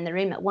going on in the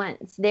room at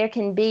once. There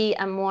can be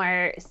a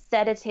more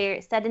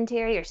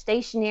sedentary or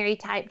stationary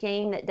type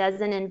game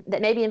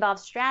that maybe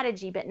involves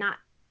strategy, but not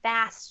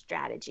fast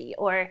strategy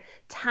or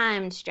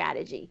timed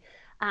strategy.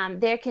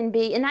 There can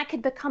be, and that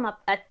could become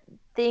a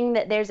thing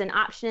that there's an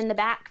option in the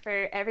back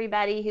for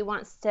everybody who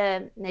wants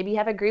to. Maybe you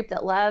have a group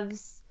that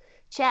loves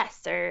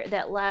chess or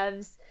that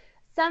loves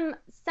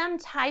some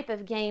type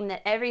of game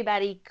that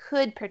everybody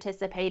could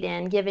participate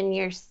in given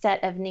your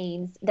set of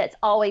needs, that's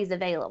always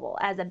available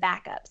as a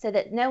backup, so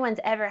that no one's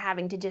ever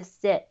having to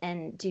just sit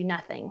and do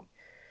nothing.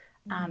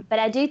 But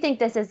I do think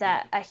this is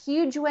a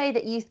huge way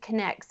that youth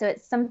connect. So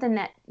it's something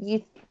that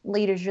youth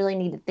leaders really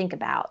need to think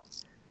about.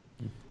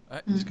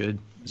 It's good.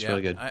 It's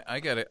really good. I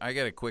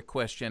got a quick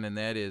question, and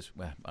that is,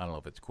 well, I don't know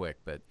if it's quick,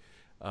 but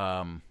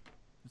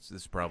this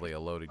is probably a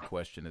loaded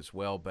question as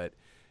well. But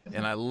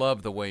and I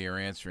love the way you're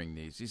answering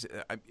these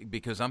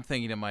because I'm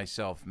thinking to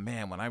myself,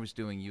 man, when I was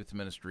doing youth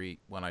ministry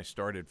when I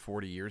started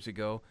 40 years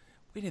ago,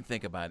 we didn't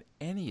think about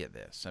any of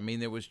this. I mean,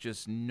 there was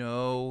just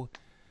no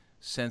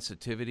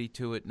sensitivity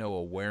to it, no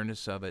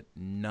awareness of it,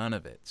 none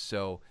of it.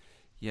 So,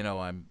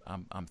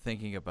 I'm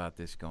thinking about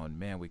this going,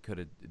 man, we could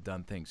have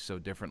done things so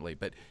differently.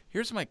 But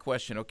here's my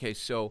question. Okay,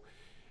 so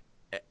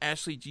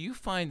Ashley, do you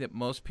find that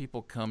most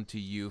people come to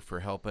you for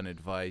help and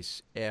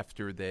advice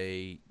after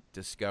they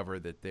discover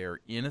that they're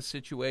in a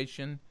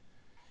situation?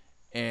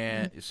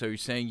 And so you're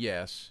saying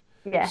yes.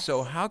 Yes.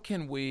 So how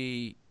can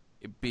we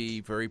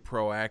be very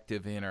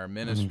proactive in our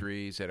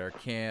ministries, at our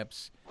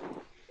camps,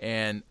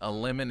 and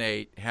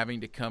eliminate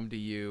having to come to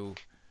you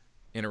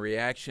in a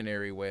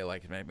reactionary way,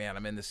 like, man,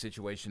 I'm in this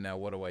situation now,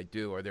 what do I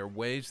do? Are there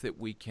ways that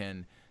we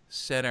can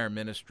set our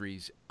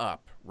ministries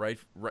up,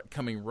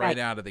 coming right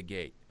out of the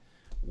gate,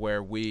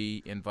 where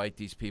we invite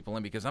these people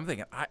in? Because I'm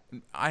thinking,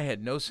 I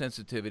had no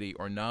sensitivity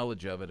or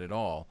knowledge of it at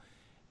all.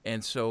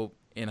 And so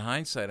in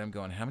hindsight, I'm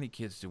going, how many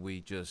kids do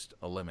we just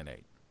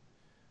eliminate?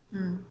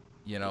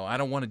 I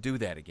don't want to do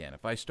that again.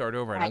 If I start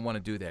over, I don't want to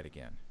do that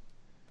again.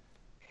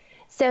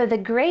 So the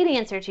great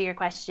answer to your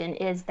question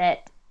is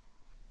that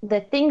the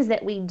things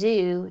that we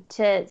do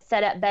to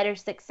set up better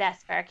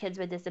success for our kids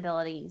with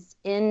disabilities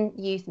in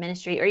youth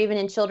ministry or even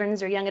in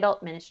children's or young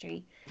adult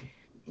ministry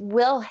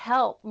will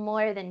help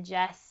more than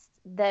just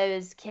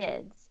those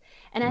kids.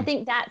 And I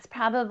think that's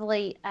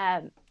probably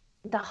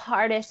the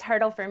hardest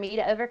hurdle for me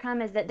to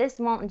overcome, is that this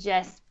won't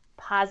just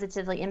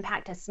positively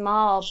impact a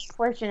small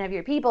portion of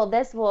your people.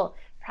 This will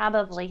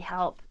probably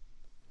help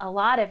a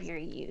lot of your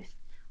youth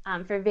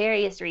for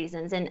various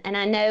reasons. And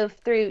I know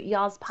through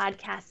y'all's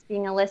podcast,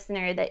 being a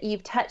listener, that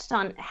you've touched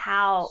on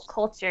how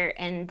culture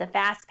and the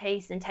fast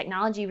pace and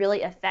technology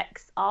really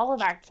affects all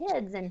of our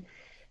kids. And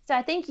so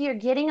I think you're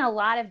getting a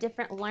lot of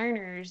different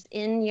learners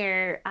in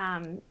your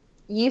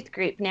youth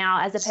group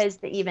now as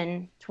opposed to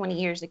even 20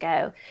 years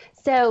ago.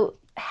 So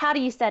how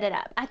do you set it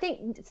up? I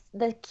think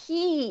the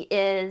key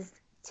is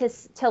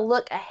to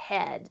look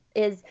ahead.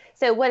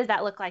 So what does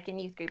that look like in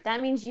youth group?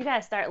 That means you got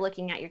to start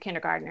looking at your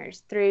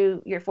kindergartners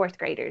through your fourth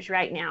graders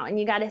right now, and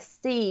you got to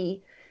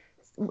see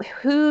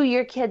who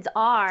your kids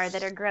are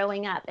that are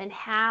growing up and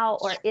how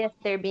or if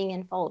they're being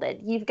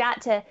enfolded. You've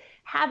got to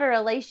have a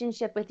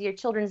relationship with your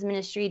children's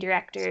ministry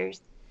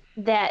directors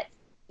that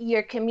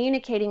you're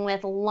communicating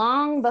with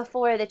long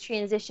before the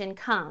transition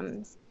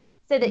comes,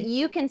 so that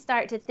you can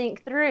start to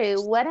think through,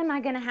 what am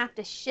I going to have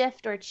to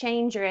shift or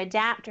change or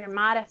adapt or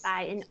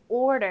modify in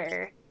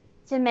order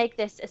to make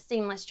this a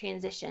seamless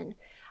transition?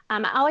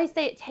 I always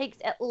say it takes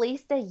at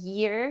least a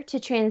year to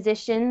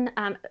transition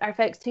our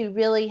folks who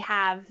really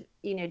have,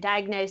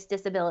 diagnosed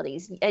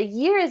disabilities. A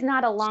year is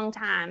not a long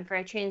time for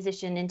a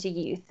transition into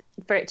youth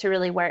for it to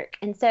really work.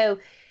 And so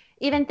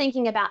even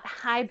thinking about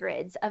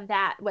hybrids of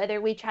that,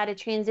 whether we try to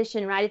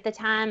transition right at the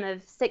time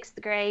of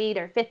 6th grade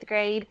or 5th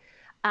grade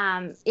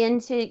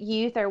into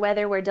youth, or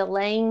whether we're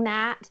delaying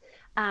that,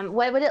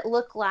 what would it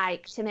look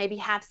like to maybe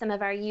have some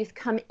of our youth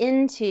come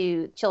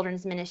into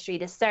children's ministry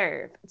to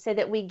serve, so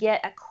that we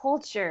get a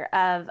culture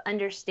of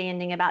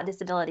understanding about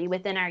disability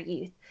within our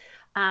youth?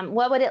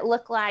 What would it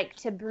look like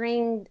to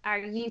bring our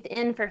youth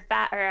in or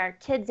our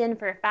kids in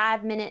for a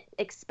 5-minute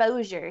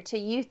exposure to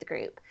youth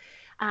group?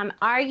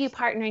 Are you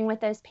partnering with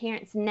those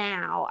parents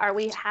now? Are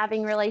we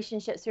having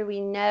relationships where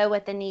we know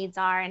what the needs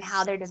are and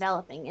how they're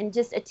developing? And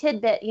just a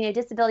tidbit,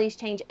 disabilities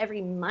change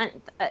every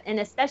month and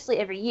especially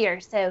every year.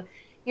 So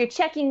you're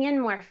checking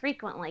in more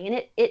frequently,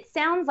 and it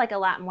sounds like a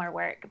lot more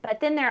work, but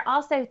then there are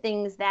also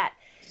things that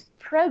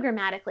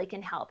programmatically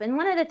can help. And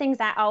one of the things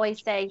I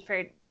always say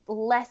for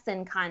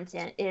lesson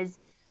content is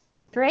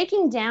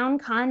breaking down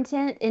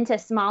content into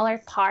smaller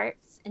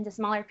parts, into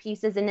smaller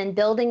pieces, and then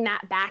building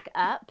that back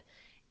up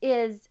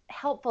is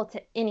helpful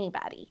to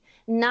anybody,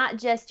 not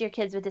just your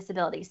kids with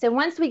disabilities. So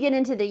once we get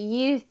into the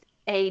youth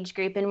age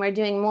group and we're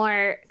doing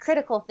more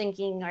critical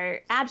thinking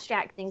or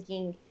abstract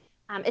thinking,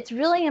 it's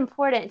really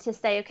important to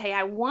say, okay,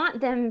 I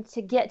want them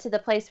to get to the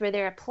place where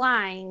they're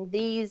applying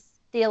these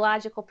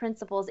theological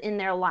principles in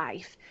their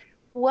life.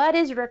 What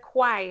is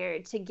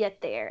required to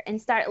get there?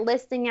 And start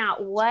listing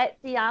out what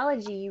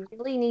theology you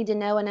really need to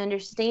know and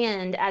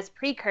understand as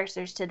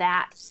precursors to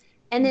that.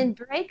 And then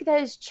break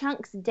those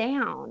chunks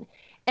down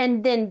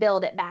and then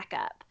build it back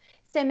up.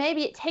 So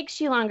maybe it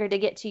takes you longer to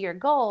get to your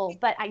goal,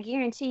 but I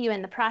guarantee you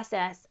in the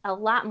process, a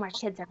lot more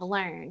kids have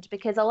learned,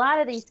 because a lot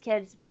of these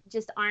kids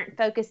just aren't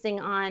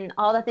focusing on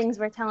all the things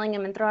we're telling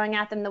them and throwing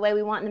at them the way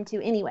we want them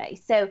to anyway.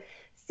 So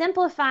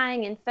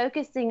simplifying and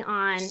focusing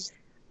on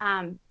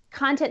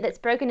content that's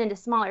broken into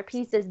smaller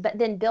pieces, but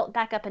then built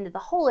back up into the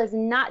whole, is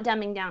not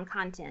dumbing down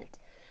content.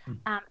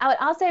 I would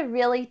also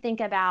really think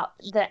about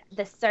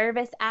the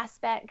service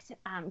aspect,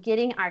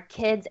 getting our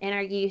kids and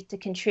our youth to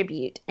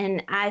contribute.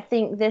 And I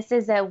think this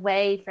is a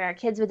way for our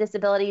kids with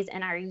disabilities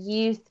and our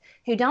youth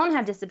who don't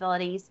have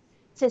disabilities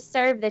to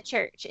serve the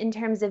church in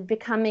terms of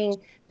becoming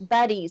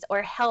buddies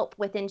or help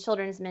within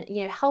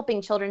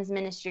helping children's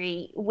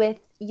ministry with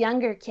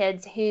younger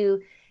kids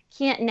who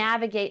can't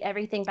navigate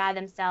everything by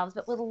themselves,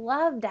 but would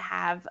love to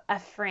have a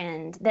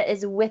friend that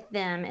is with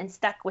them and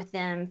stuck with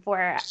them for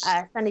a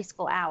Sunday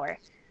school hour.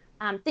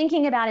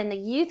 Thinking about in the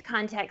youth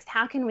context,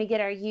 how can we get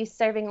our youth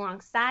serving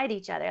alongside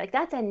each other? Like,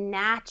 that's a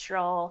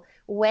natural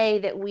way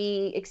that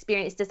we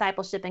experience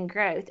discipleship and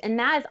growth. And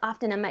that is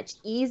often a much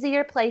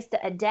easier place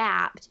to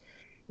adapt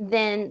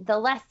than the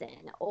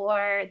lesson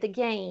or the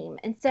game.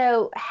 And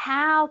so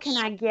how can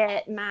I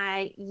get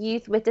my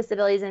youth with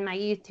disabilities and my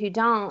youth who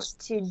don't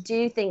to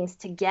do things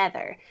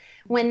together?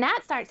 When that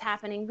starts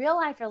happening, real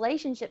life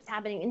relationships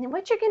happening, and then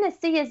what you're going to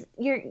see is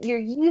your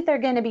youth are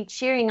going to be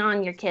cheering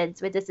on your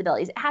kids with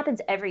disabilities. It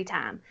happens every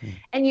time.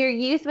 And your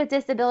youth with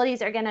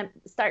disabilities are going to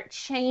start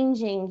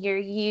changing your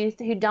youth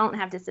who don't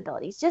have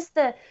disabilities. Just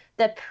the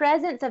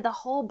presence of the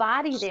whole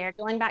body there,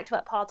 going back to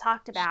what Paul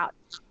talked about,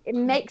 it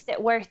makes it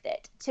worth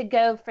it to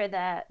go for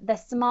the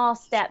small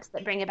steps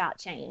that bring about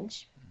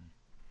change.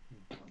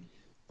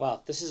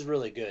 Wow, this is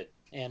really good.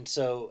 And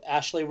so,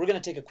 Ashley, we're going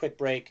to take a quick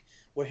break.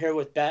 We're here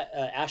with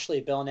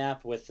Ashley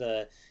Belknap with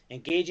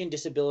Engaging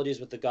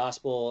Disabilities with the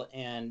Gospel,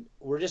 and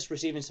we're just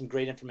receiving some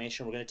great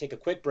information. We're going to take a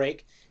quick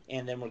break,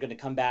 and then we're going to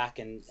come back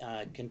and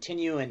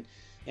continue and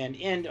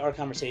end our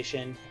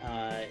conversation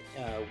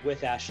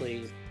with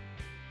Ashley.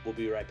 We'll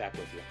be right back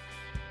with you.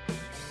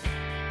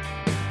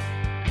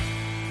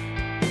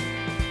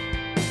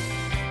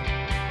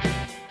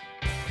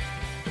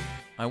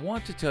 I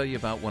want to tell you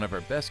about one of our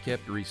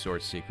best-kept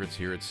resource secrets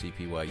here at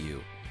CPYU.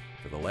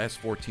 For the last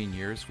 14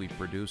 years, we've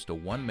produced a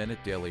 1-minute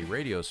daily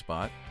radio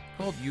spot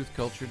called Youth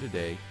Culture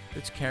Today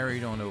that's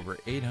carried on over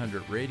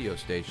 800 radio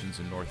stations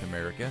in North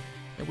America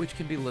and which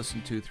can be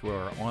listened to through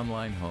our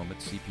online home at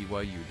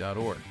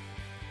cpyu.org.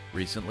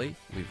 Recently,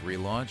 we've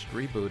relaunched,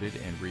 rebooted,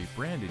 and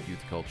rebranded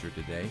Youth Culture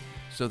Today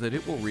so that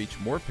it will reach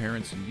more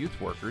parents and youth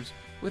workers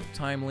with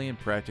timely and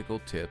practical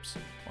tips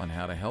on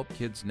how to help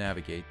kids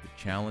navigate the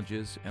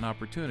challenges and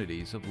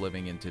opportunities of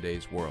living in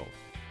today's world.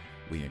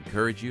 We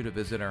encourage you to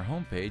visit our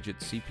homepage at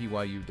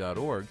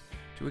cpyu.org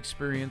to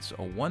experience a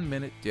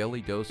 1-minute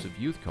daily dose of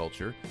youth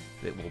culture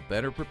that will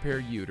better prepare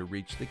you to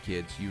reach the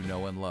kids you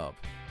know and love.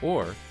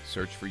 Or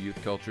search for Youth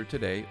Culture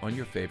Today on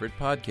your favorite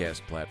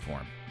podcast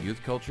platform.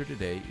 Youth Culture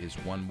Today is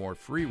one more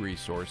free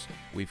resource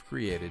we've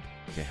created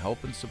to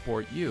help and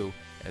support you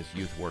as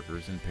youth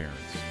workers and parents.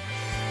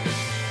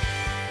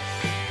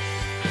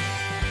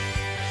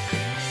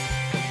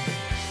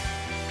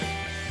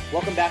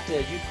 Welcome back to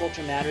Youth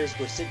Culture Matters.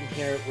 We're sitting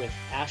here with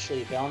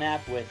Ashley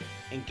Belknap with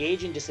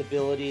Engaging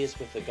Disabilities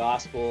with the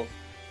Gospel.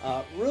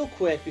 Real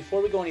quick,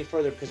 before we go any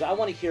further, because I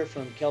want to hear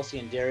from Kelsey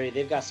and Derry.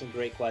 They've got some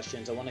great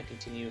questions. I want to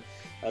continue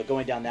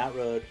going down that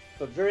road.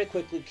 But very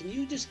quickly, can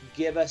you just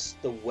give us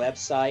the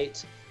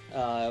website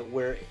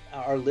where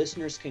our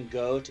listeners can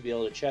go to be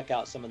able to check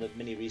out some of the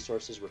many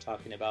resources we're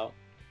talking about?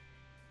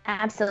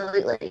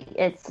 Absolutely.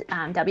 It's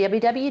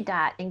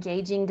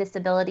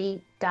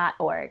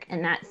www.engagingdisability.org,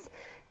 and that's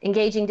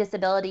Engaging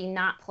Disability,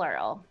 not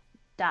plural,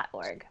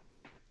 .org.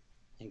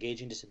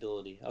 Engaging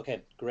Disability.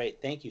 Okay,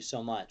 great. Thank you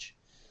so much.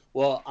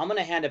 Well, I'm going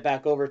to hand it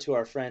back over to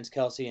our friends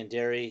Kelsey and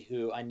Derry,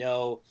 who I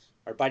know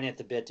are biting at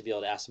the bit to be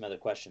able to ask some other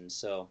questions.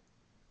 So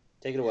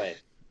take it away.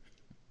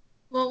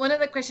 Well, one of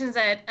the questions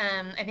that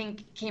I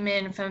think came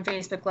in from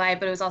Facebook Live,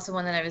 but it was also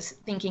one that I was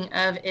thinking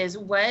of, is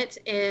what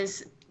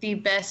is the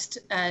best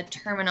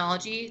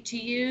terminology to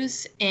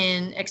use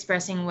in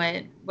expressing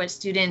what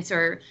students,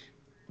 or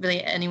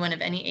really anyone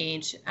of any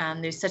age,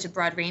 there's such a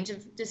broad range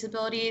of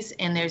disabilities,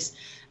 and there's,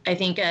 I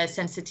think, a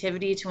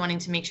sensitivity to wanting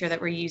to make sure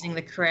that we're using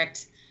the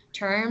correct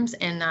terms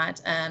and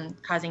not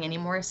causing any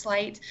more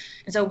slight.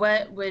 And so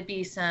what would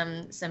be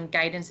some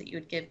guidance that you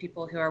would give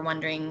people who are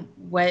wondering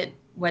what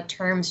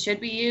terms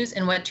should we use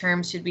and what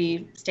terms should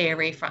we stay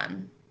away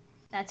from?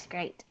 That's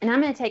great. And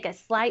I'm going to take a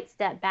slight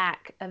step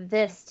back of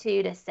this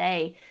too to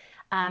say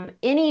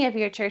any of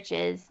your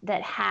churches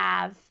that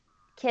have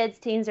kids,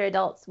 teens, or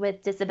adults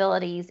with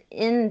disabilities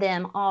in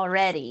them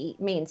already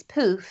means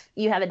poof,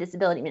 you have a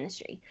disability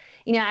ministry.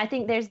 You know, I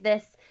think there's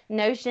this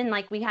notion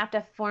like we have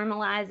to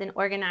formalize and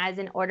organize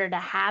in order to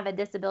have a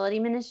disability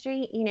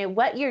ministry. You know,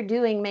 what you're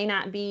doing may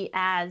not be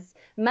as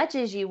much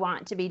as you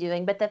want to be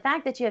doing, but the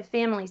fact that you have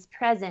families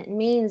present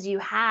means you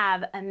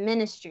have a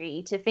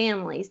ministry to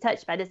families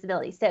touched by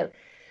disability. So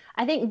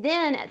I think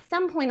then at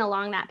some point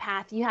along that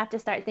path, you have to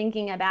start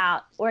thinking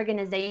about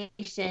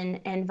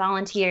organization and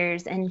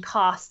volunteers and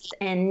costs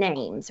and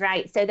names,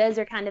 right? So those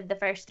are kind of the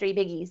first three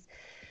biggies.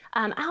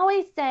 I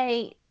always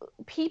say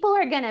people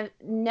are going to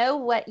know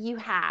what you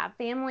have.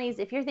 Families,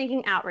 if you're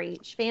thinking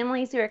outreach,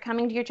 families who are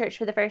coming to your church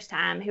for the first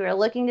time, who are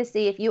looking to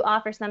see if you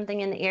offer something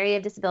in the area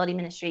of disability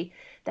ministry,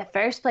 the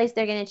first place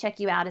they're going to check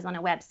you out is on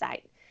a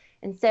website.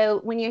 And so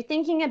when you're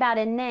thinking about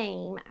a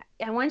name,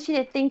 I want you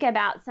to think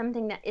about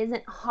something that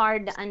isn't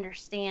hard to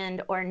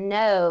understand or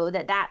know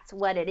that that's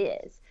what it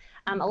is.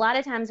 A lot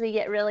of times we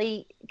get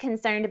really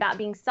concerned about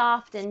being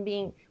soft and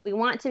we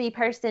want to be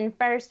person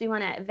first. We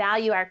want to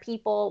value our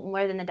people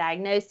more than the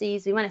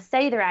diagnoses. We want to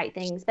say the right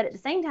things. But at the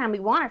same time, we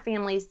want our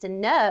families to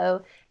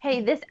know,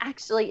 hey, this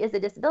actually is a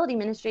disability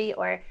ministry.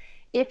 Or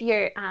if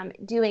you're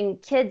doing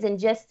kids and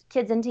just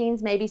kids and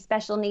teens, maybe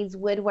special needs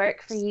would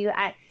work for you.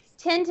 I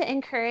tend to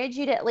encourage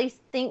you to at least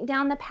think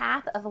down the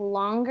path of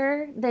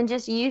longer than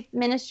just youth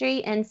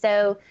ministry. And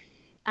so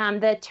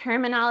the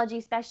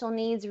terminology special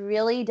needs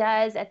really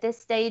does at this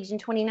stage in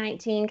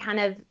 2019 kind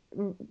of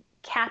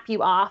cap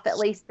you off, at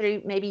least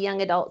through maybe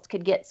young adults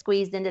could get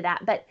squeezed into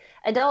that. But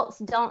adults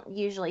don't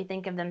usually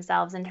think of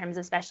themselves in terms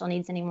of special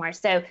needs anymore.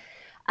 So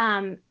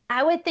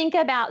I would think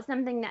about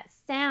something that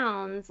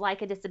sounds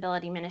like a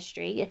disability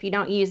ministry. If you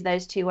don't use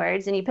those two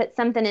words and you put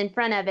something in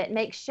front of it,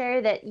 make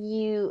sure that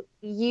you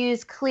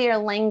use clear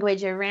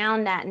language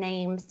around that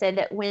name so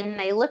that when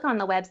they look on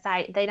the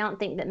website, they don't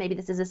think that maybe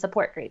this is a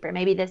support group or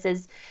maybe this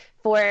is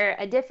for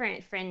a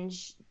different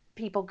fringe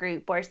people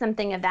group or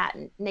something of that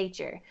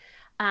nature.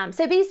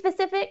 So be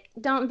specific.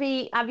 Don't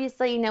be,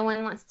 obviously, no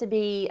one wants to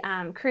be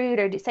crude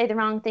or say the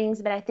wrong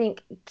things, but I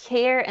think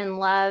care and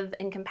love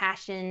and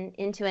compassion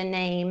into a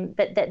name,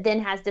 but that then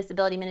has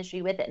disability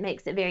ministry with it,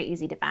 makes it very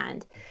easy to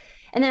find.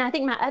 And then I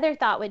think my other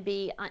thought would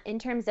be in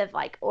terms of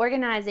like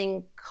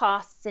organizing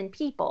costs and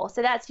people.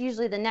 So that's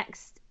usually the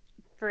next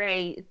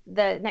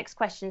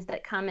questions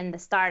that come in the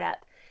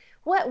startup.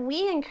 What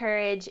we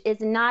encourage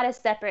is not a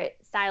separate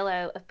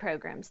silo of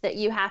programs that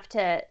you have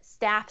to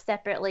staff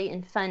separately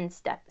and fund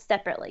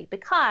separately,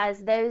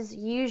 because those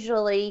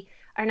usually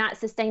are not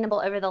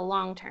sustainable over the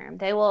long term.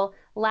 They will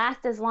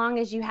last as long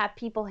as you have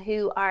people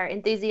who are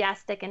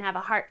enthusiastic and have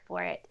a heart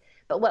for it.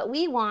 But what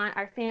we want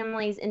are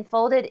families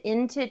enfolded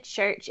into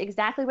church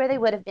exactly where they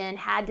would have been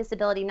had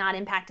disability not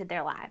impacted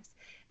their lives.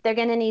 They're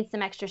going to need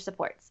some extra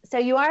supports. So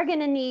you are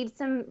going to need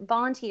some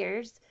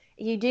volunteers.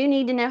 You do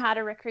need to know how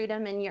to recruit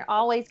them, and you're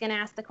always going to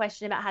ask the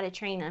question about how to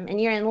train them.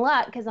 And you're in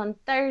luck because on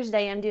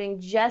Thursday, I'm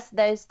doing just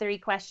those 3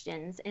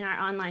 questions in our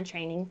online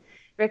training: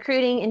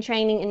 recruiting and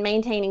training and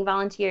maintaining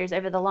volunteers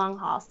over the long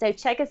haul. So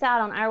check us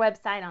out on our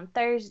website on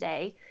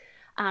Thursday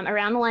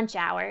around the lunch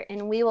hour,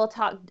 and we will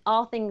talk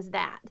all things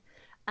that.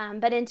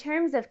 But in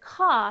terms of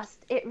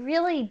cost, it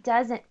really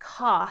doesn't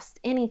cost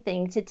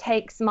anything to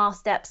take small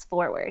steps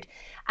forward.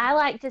 I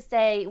like to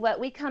say what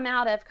we come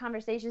out of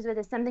conversations with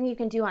is something you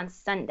can do on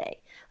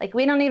Sunday. Like,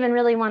 we don't even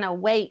really want to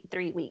wait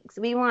 3 weeks.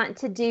 We want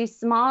to do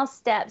small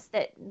steps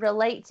that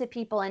relate to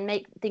people and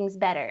make things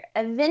better.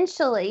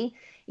 Eventually,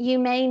 you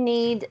may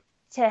need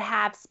to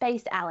have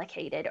space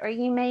allocated, or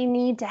you may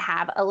need to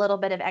have a little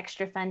bit of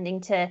extra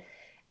funding to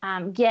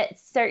get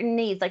certain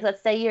needs. Like,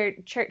 let's say your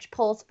church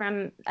pulls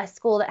from a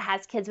school that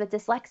has kids with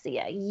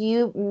dyslexia.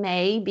 You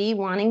may be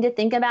wanting to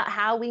think about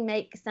how we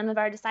make some of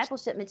our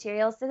discipleship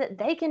materials so that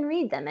they can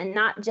read them, and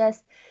not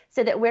just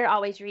so that we're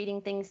always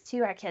reading things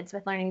to our kids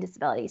with learning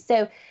disabilities.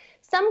 So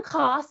some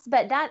costs,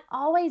 but that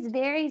always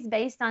varies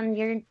based on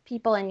your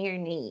people and your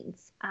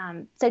needs.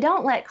 So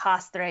don't let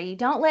costs throw you.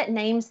 Don't let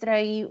names throw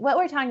you. What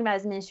we're talking about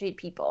is ministry to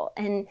people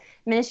and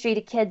ministry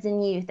to kids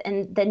and youth.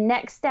 And the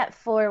next step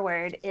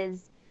forward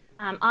is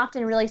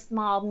often really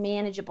small,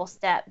 manageable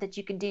step that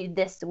you could do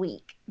this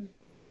week.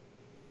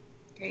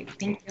 Great,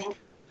 thank you.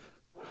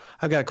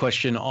 I've got a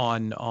question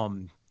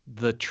on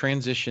the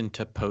transition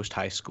to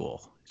post-high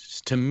school.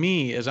 To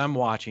me, as I'm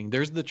watching,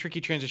 there's the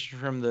tricky transition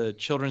from the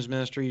children's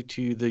ministry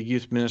to the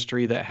youth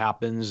ministry that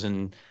happens,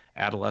 and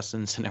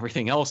adolescence and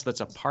everything else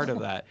that's a part of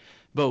that.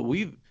 But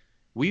we've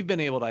been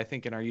able to, I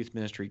think, in our youth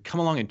ministry,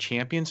 come along and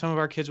champion some of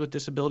our kids with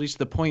disabilities to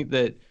the point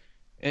that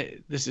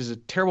this is a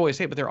terrible way to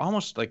say it, but they're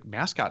almost like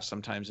mascots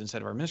sometimes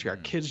inside of our ministry. Our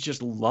kids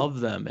just love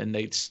them, and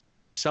they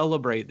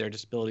celebrate their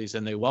disabilities,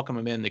 and they welcome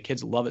them in. The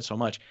kids love it so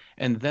much.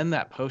 And then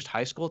that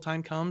post-high school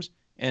time comes,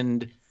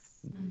 and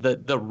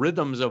the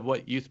rhythms of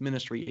what youth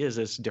ministry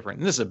is different.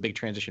 And this is a big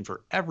transition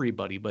for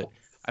everybody, but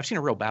I've seen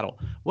a real battle.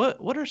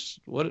 What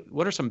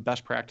are some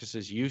best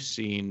practices you've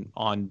seen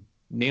on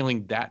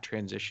nailing that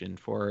transition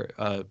for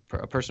a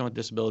person with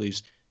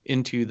disabilities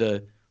into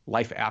the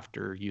life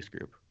after youth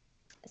group?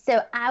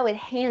 So I would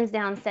hands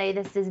down say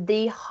this is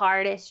the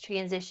hardest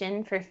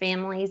transition for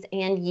families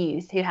and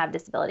youth who have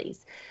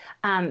disabilities.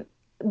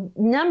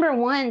 Number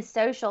one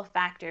social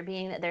factor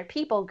being that their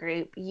people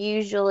group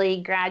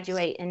usually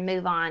graduate and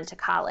move on to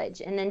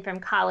college, and then from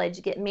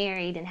college get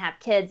married and have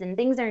kids, and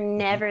things are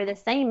never the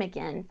same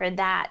again for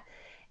that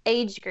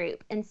age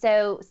group. And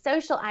so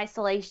social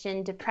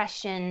isolation,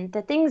 depression,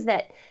 the things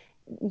that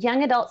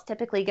young adults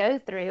typically go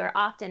through are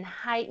often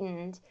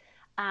heightened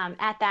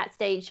at that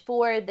stage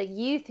for the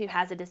youth who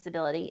has a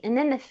disability. And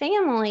then the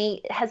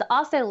family has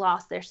also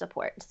lost their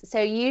support.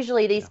 So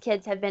usually these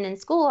kids have been in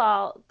school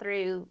all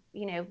through,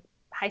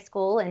 high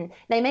school, and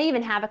they may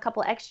even have a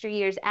couple extra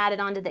years added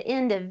on to the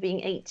end of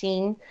being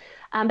 18.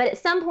 But at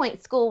some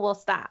point, school will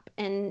stop,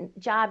 and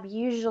job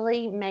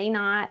usually may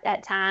not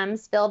at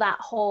times fill that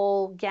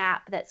whole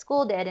gap that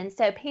school did. And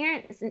so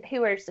parents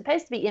who are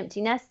supposed to be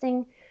empty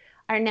nesting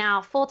are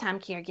now full-time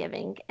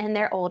caregiving, and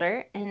they're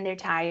older and they're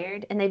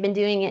tired, and they've been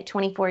doing it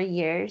 24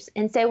 years.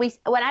 And so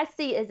what I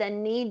see is a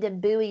need to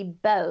buoy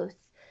both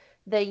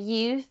the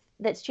youth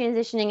that's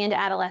transitioning into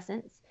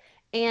adolescence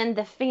and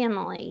the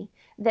family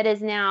that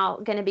is now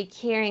going to be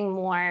caring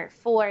more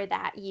for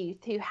that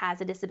youth who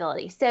has a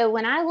disability. So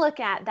when I look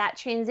at that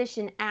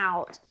transition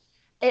out,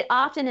 it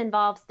often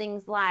involves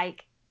things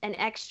like an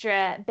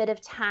extra bit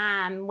of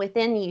time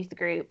within youth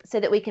group so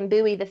that we can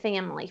buoy the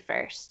family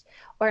first.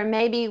 Or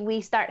maybe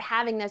we start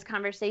having those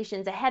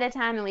conversations ahead of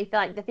time and we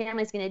feel like the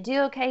family's going to do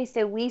okay.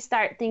 So we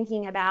start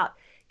thinking about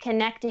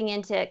connecting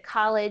into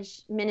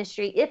college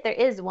ministry, if there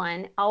is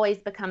one, always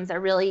becomes a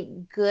really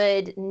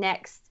good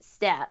next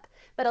step.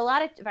 But a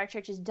lot of our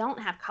churches don't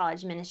have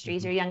college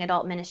ministries or young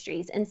adult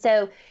ministries. And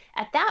so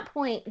at that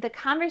point, the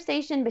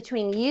conversation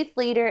between youth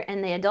leader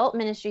and the adult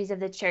ministries of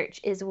the church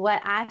is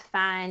what I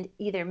find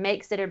either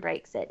makes it or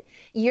breaks it.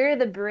 You're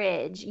the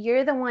bridge.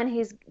 You're the one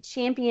who's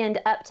championed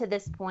up to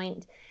this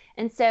point.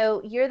 And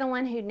so you're the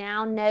one who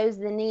now knows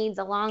the needs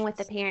along with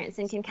the parents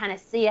and can kind of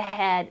see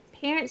ahead.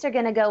 Parents are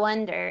going to go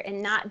under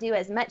and not do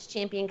as much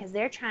champion because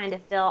they're trying to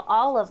fill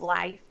all of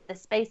life, the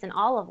space in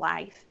all of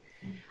life.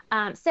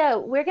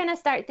 So we're going to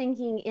start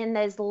thinking in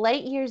those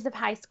late years of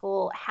high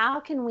school, how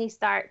can we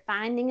start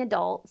finding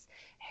adults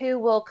who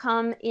will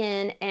come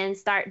in and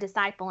start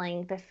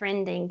discipling,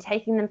 befriending,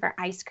 taking them for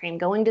ice cream,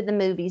 going to the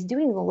movies,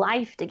 doing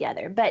life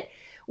together. But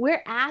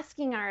we're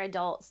asking our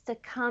adults to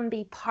come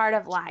be part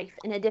of life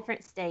in a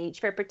different stage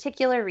for a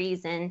particular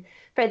reason,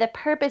 for the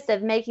purpose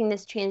of making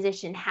this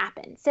transition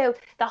happen. So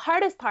the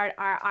hardest part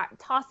are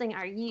tossing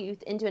our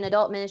youth into an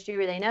adult ministry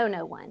where they know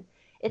no one.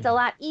 It's a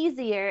lot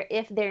easier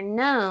if they're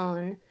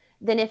known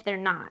than if they're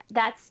not.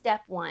 That's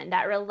step one.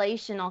 That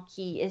relational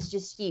key is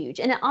just huge.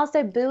 And it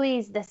also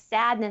buoys the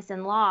sadness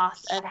and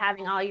loss of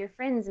having all your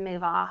friends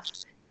move off.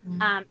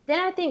 Then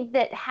I think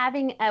that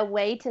having a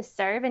way to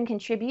serve and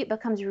contribute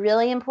becomes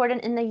really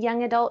important in the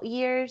young adult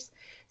years.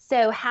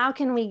 So how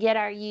can we get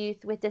our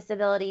youth with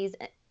disabilities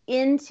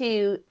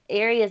into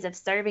areas of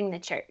serving the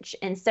church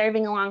and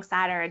serving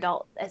alongside our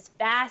adults as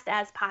fast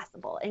as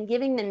possible and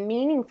giving them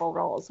meaningful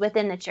roles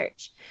within the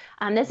church?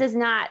 This is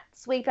not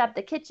sweep up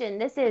the kitchen.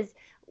 This is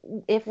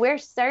if we're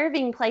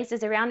serving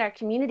places around our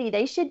community,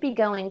 they should be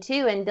going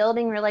too and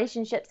building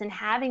relationships and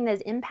having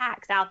those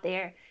impacts out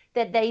there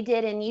that they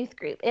did in youth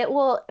group. It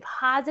will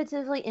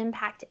positively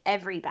impact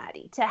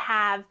everybody to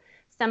have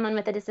someone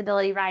with a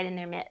disability right in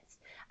their midst.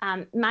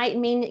 Might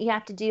mean that you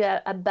have to do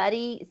a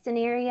buddy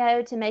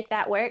scenario to make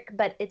that work,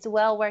 but it's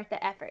well worth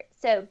the effort.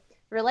 So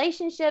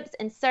relationships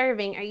and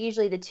serving are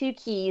usually the two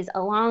keys,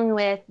 along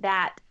with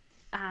that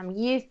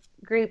youth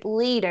group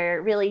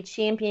leader really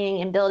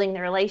championing and building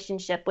the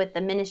relationship with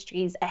the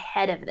ministries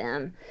ahead of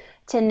them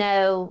to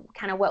know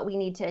kind of what we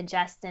need to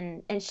adjust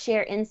and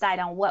share insight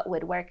on what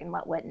would work and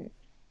what wouldn't.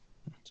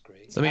 That's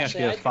great. Let me ask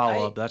you a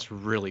follow-up. That's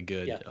really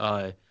good.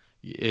 Yeah.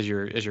 As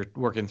you're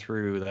working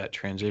through that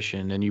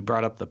transition, and you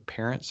brought up the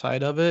parent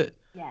side of it,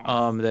 Yes.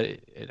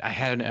 I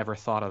hadn't ever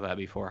thought of that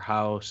before,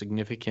 how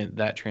significant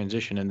that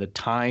transition and the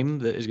time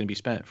that is going to be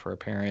spent for a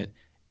parent,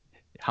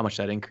 how much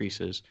that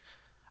increases.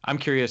 I'm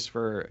curious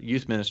for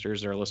youth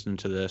ministers that are listening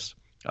to this,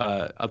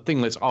 a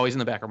thing that's always in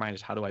the back of our mind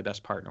is, how do I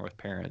best partner with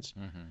parents?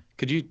 Mm-hmm.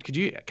 Could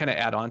you kind of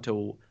add on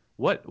to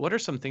what are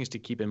some things to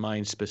keep in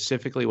mind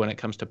specifically when it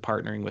comes to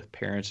partnering with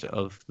parents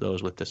of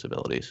those with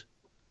disabilities?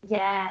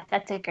 Yeah,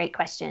 that's a great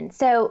question.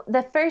 So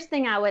the first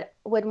thing I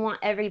would want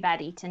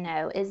everybody to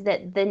know is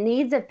that the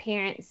needs of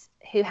parents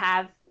who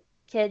have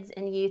kids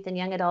and youth and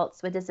young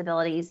adults with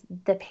disabilities,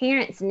 the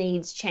parents'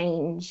 needs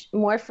change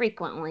more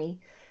frequently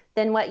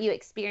than what you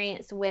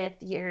experience with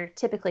your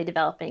typically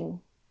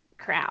developing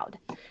crowd.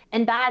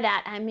 And by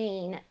that, I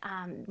mean,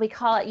 we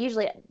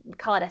usually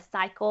call it a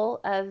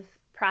cycle of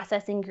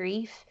processing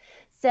grief.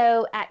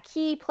 So at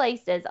key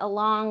places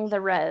along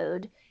the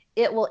road,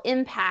 it will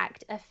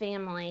impact a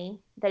family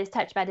that is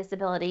touched by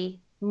disability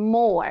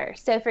more.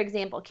 So for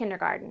example,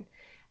 kindergarten,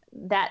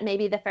 that may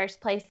be the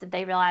first place that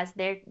they realize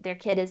their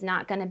kid is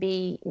not going to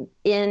be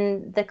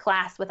in the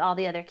class with all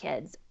the other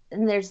kids.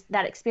 And there's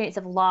that experience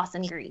of loss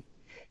and grief.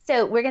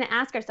 So we're going to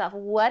ask ourselves,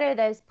 what are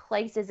those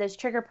places, those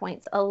trigger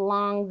points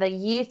along the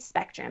youth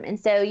spectrum? And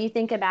so you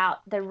think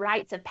about the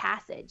rites of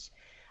passage.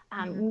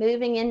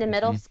 Moving into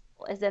middle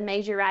school is a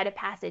major rite of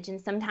passage,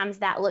 and sometimes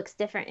that looks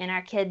different in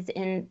our kids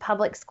in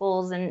public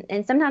schools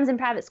and sometimes in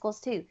private schools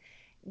too.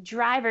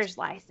 Driver's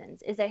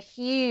license is a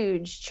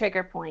huge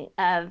trigger point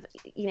of,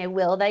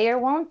 will they or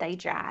won't they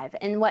drive?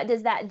 And what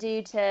does that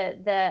do to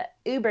the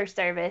Uber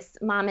service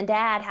mom and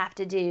dad have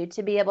to do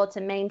to be able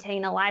to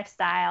maintain a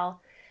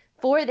lifestyle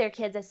for their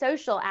kids, a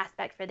social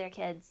aspect for their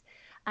kids?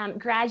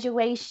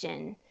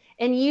 Graduation.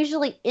 And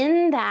usually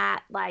in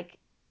that, like,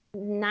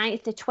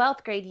 9th to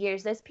 12th grade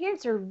years, those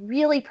parents are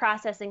really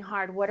processing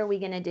hard. What are we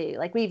going to do?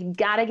 Like, we've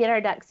got to get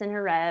our ducks in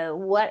a row.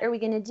 What are we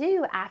going to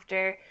do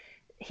after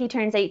he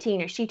turns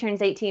 18 or she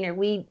turns 18 or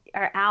we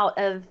are out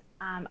of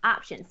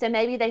options? So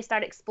maybe they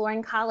start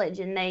exploring college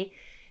and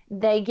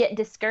they get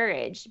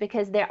discouraged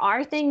because there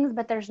are things,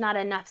 but there's not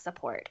enough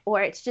support,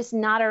 or it's just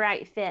not a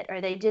right fit,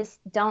 or they just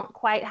don't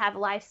quite have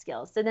life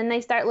skills. So then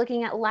they start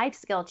looking at life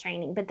skill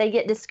training, but they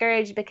get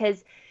discouraged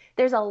because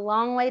there's a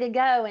long way to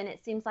go and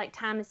it seems like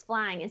time is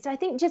flying. And so I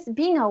think just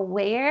being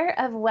aware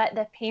of what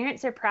the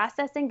parents are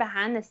processing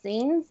behind the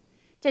scenes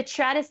to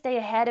try to stay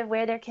ahead of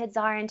where their kids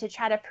are and to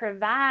try to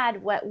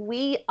provide what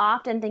we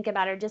often think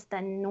about are just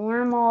the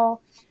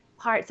normal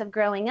parts of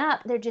growing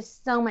up, they're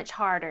just so much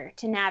harder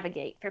to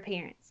navigate for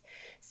parents.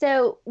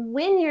 So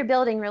when you're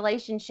building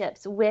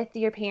relationships with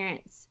your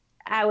parents,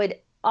 I would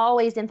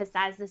always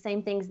emphasize the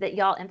same things that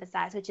y'all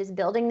emphasize, which is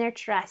building their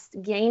trust.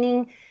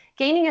 Gaining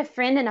a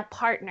friend and a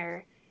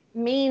partner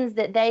means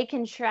that they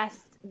can trust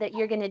that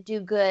you're going to do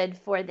good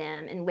for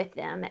them and with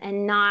them,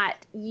 and not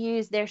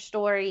use their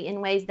story in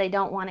ways they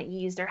don't want it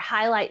used, or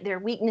highlight their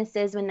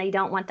weaknesses when they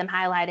don't want them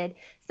highlighted.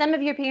 Some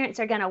of your parents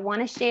are going to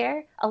want to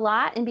share a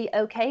lot and be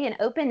okay and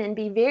open and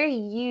be very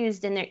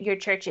used in your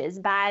churches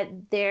by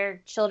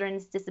their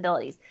children's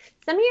disabilities.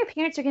 Some of your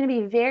parents are going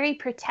to be very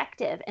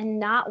protective and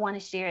not want to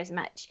share as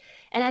much.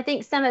 And I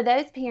think some of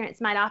those parents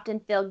might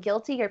often feel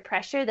guilty or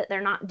pressure that they're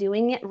not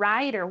doing it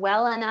right or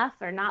well enough,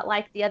 or not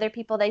like the other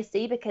people they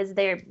see because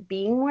they're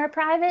being more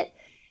private.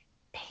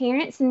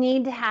 Parents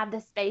need to have the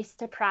space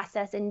to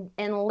process and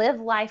live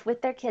life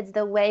with their kids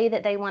the way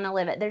that they want to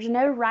live it. There's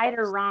no right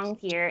or wrong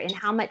here in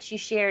how much you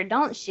share or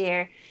don't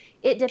share.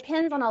 It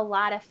depends on a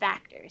lot of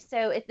factors.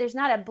 So there's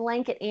not a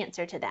blanket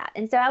answer to that.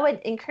 And so I would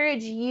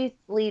encourage youth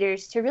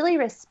leaders to really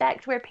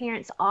respect where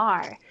parents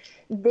are.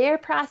 Their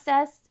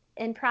process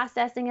and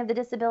processing of the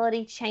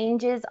disability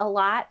changes a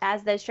lot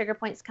as those trigger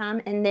points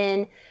come, and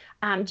then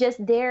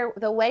just the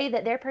way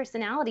that their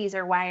personalities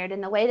are wired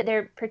and the way that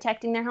they're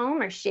protecting their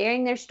home or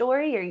sharing their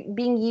story or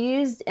being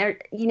used, or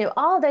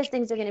all of those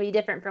things are going to be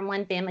different from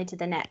one family to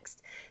the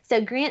next.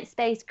 So grant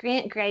space,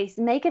 grant grace,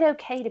 make it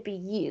okay to be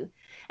you.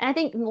 And I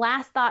think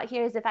last thought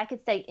here is, if I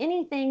could say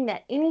anything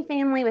that any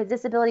family with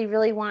disability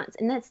really wants,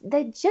 and that's,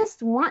 they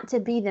just want to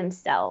be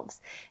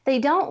themselves. They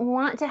don't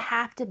want to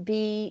have to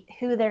be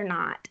who they're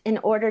not in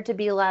order to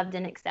be loved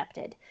and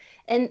accepted.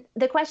 And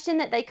the question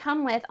that they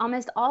come with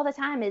almost all the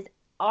time is,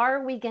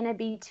 are we going to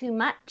be too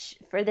much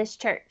for this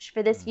church,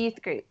 for this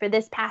youth group, for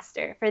this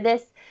pastor, for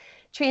this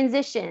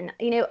transition,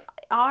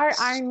 are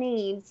our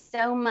needs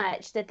so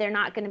much that they're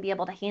not going to be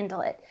able to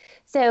handle it.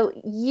 So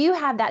you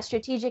have that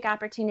strategic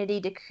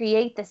opportunity to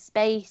create the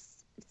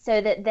space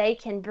so that they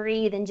can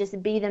breathe and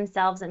just be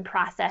themselves and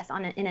process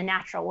in a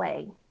natural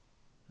way.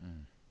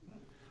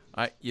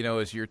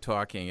 As you're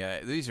talking,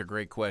 these are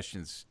great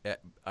questions.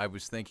 I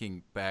was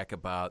thinking back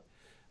about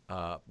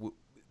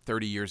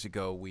 30 years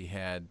ago, we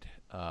had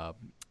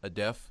a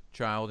deaf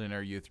child in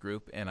our youth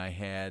group, and I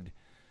had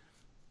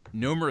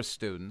numerous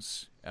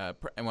students,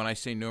 and when I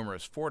say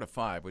numerous, 4 to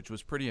 5, which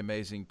was pretty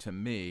amazing to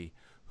me,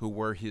 who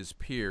were his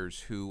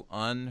peers who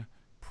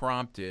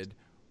unprompted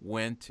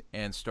went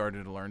and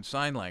started to learn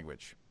sign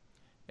language.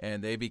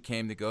 And they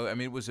became the go. I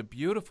mean, it was a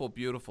beautiful,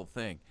 beautiful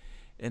thing.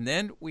 And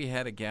then we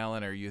had a gal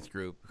in our youth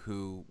group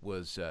who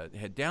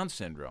had Down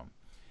syndrome.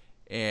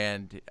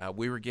 And I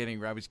was getting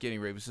ready,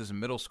 this is a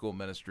middle school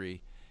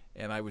ministry,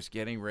 and I was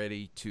getting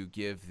ready to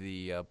give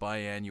the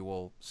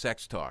biannual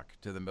sex talk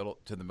to the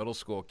middle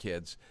school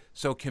kids.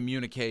 So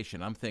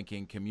communication, I'm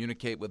thinking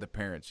communicate with the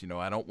parents.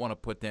 I don't want to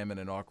put them in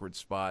an awkward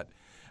spot.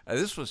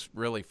 This was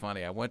really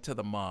funny. I went to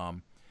the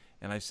mom,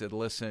 and I said,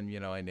 listen,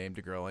 I named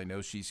a girl. I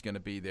know she's going to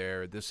be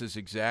there. This is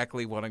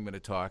exactly what I'm going to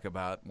talk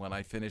about. When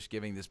I finished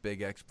giving this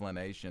big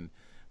explanation,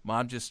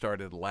 Mom just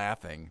started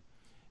laughing,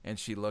 and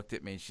she looked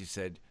at me and she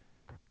said,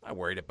 I'm not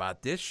worried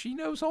about this. She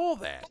knows all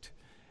that.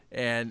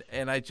 And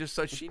I just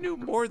thought she knew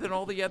more than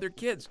all the other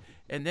kids.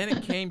 And then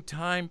it came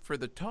time for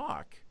the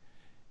talk.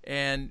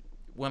 And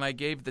when I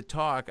gave the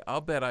talk, I'll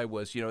bet I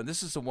was, and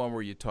this is the one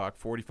where you talk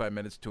 45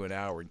 minutes to an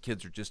hour and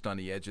kids are just on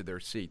the edge of their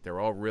seat.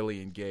 They're all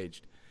really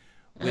engaged.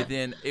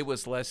 It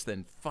was less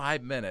than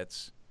 5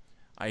 minutes,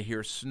 I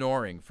hear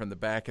snoring from the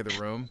back of the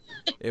room.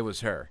 It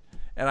was her.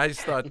 And I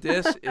just thought,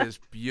 this is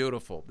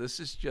beautiful. This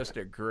is just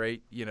a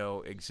great,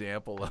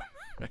 example of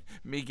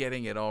me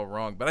getting it all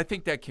wrong. But I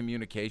think that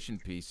communication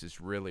piece is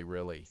really,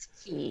 really,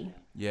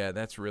 yeah,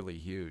 that's really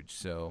huge.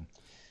 So,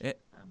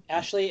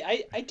 Ashley,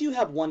 I do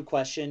have one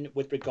question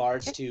with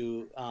regards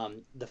to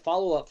the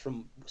follow-up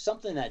from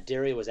something that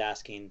Derry was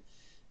asking,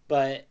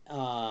 but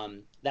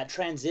that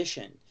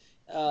transition.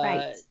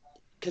 Right.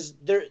 Because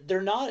there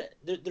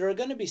are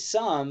going to be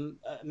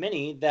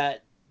many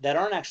that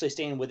aren't actually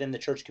staying within the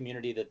church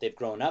community that they've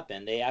grown up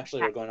in. They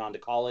actually are going on to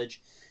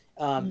college.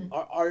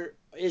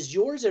 Is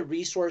yours a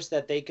resource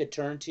that they could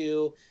turn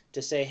to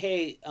say,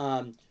 hey,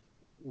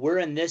 we're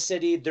in this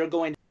city, they're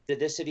going to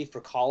this city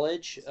for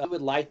college? I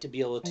would like to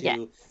be able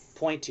to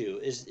point to.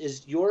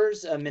 Is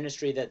yours a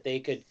ministry that they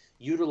could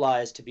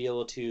utilize to be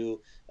able to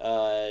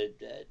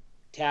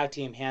tag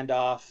team,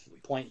 handoff,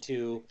 point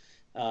to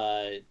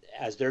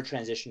as they're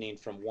transitioning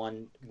from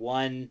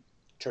one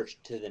church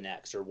to the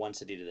next or one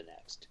city to the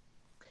next?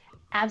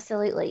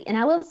 Absolutely. And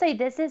I will say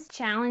this is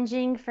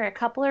challenging for a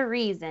couple of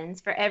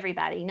reasons for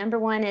everybody. Number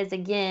one is,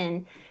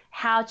 again,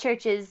 how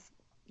churches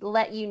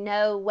let you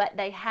know what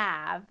they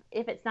have.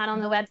 If it's not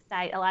on the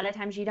website, a lot of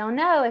times you don't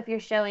know if you're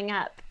showing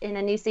up in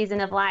a new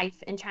season of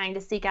life and trying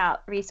to seek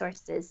out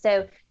resources.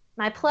 So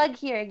my plug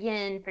here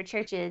again for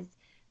churches,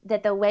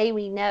 that the way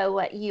we know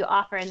what you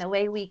offer and the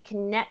way we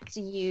connect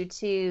you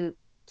to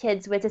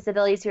kids with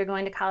disabilities who are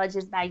going to college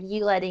is by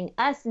you letting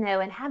us know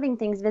and having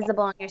things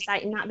visible on your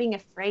site and not being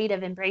afraid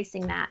of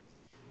embracing that.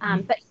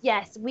 But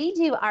yes, we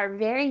do our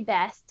very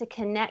best to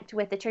connect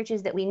with the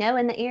churches that we know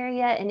in the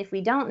area. And if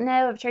we don't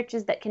know of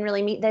churches that can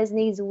really meet those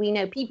needs, we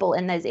know people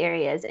in those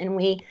areas. And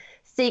we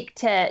seek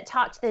to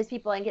talk to those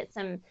people and get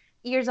some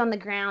ears on the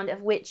ground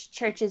of which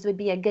churches would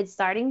be a good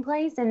starting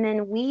place. And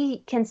then we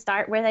can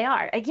start where they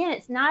are. Again,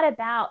 it's not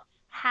about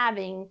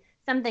having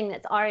something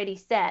that's already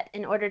set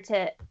in order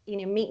to,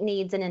 meet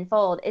needs and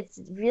unfold. It's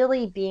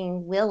really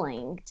being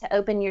willing to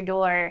open your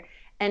door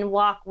and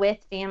walk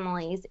with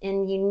families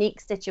in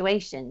unique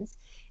situations.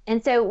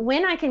 And so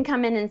when I can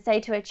come in and say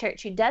to a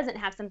church who doesn't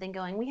have something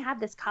going, we have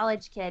this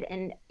college kid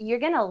and you're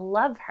going to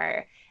love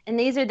her. And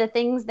these are the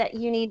things that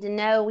you need to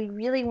know. We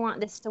really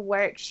want this to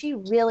work. She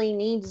really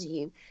needs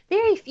you.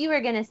 Very few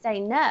are going to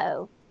say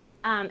no.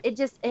 It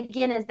just,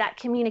 again, is that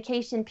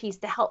communication piece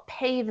to help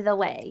pave the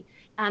way.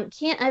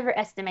 Can't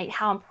overestimate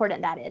how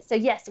important that is. So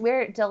yes,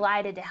 we're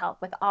delighted to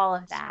help with all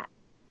of that.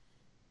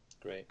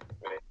 Great.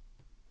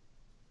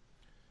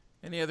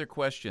 Any other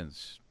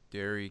questions?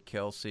 Derry,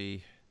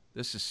 Kelsey,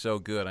 this is so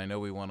good. I know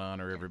we want to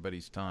honor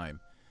everybody's time.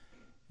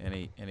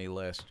 Any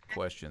last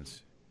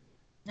questions?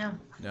 No.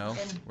 No?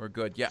 We're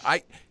good. Yeah,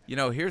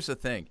 here's the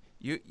thing.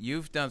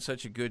 You've done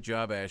such a good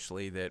job,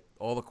 Ashley, that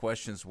all the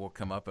questions will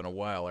come up in a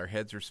while. Our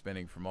heads are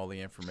spinning from all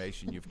the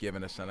information you've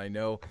given us, and I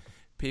know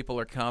people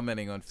are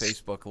commenting on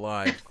Facebook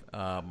Live.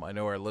 I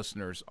know our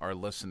listeners are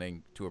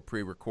listening to a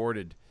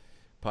pre-recorded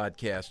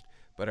podcast,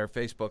 but our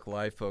Facebook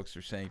Live folks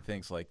are saying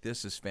things like,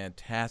 this is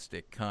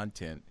fantastic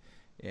content,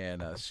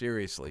 and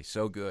seriously,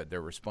 so good. They're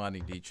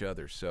responding to each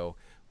other. So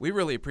we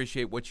really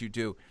appreciate what you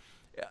do.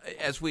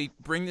 As we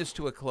bring this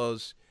to a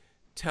close,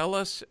 tell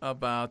us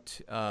about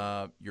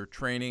your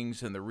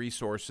trainings and the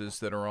resources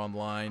that are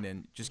online,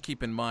 and just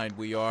keep in mind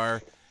we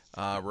are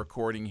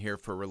recording here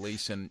for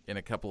release in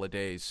a couple of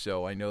days.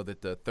 So I know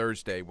that the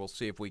Thursday, we'll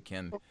see if we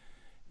can,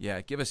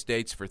 Yeah, give us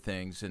dates for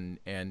things, and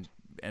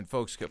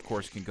folks, of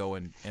course, can go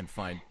and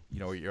find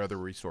your other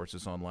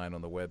resources online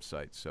on the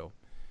website. So.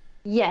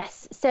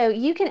 Yes. So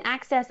you can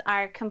access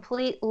our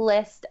complete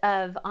list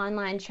of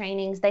online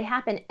trainings. They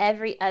happen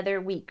every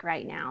other week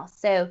right now.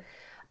 So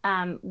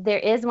there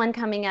is one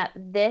coming up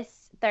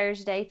this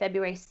Thursday,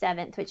 February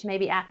 7th, which may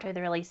be after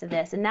the release of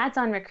this. And that's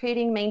on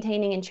recruiting,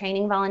 maintaining, and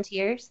training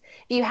volunteers.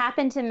 If you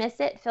happen to miss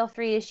it, feel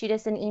free to shoot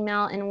us an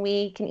email and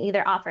we can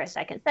either offer a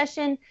second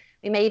session.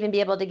 We may even be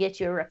able to get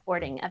you a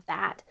recording of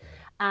that.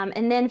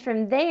 And then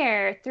from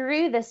there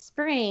through the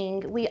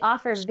spring, we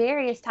offer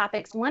various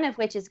topics, one of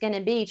which is going to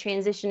be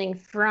transitioning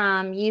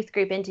from youth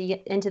group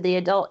into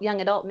the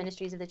young adult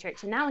ministries of the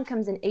church. And that one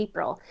comes in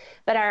April.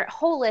 But our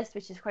whole list,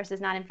 which of course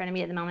is not in front of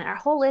me at the moment, our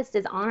whole list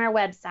is on our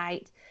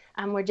website.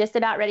 We're just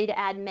about ready to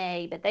add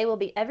May, but they will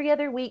be every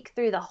other week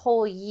through the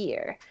whole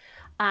year.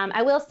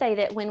 I will say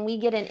that when we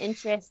get an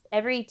interest,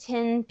 every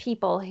 10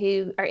 people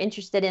who are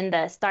interested in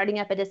the starting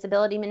up a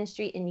disability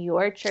ministry in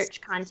your church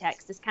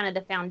context is kind of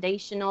the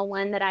foundational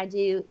one that I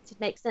do to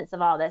make sense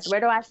of all this. Where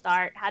do I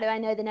start? How do I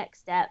know the next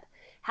step?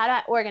 How do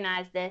I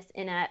organize this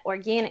in an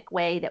organic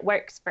way that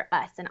works for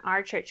us in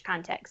our church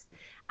context?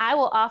 I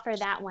will offer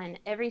that one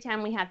every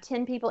time we have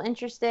 10 people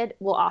interested,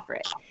 we'll offer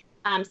it.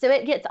 So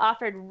it gets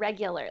offered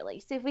regularly.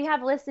 So if we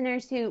have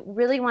listeners who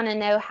really want to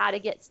know how to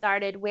get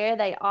started, where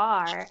they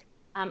are,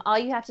 all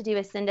you have to do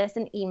is send us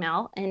an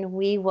email and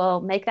we will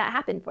make that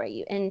happen for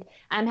you. And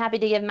I'm happy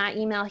to give my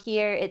email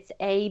here. It's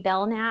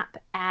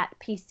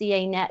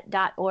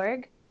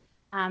abelknap@pcanet.org.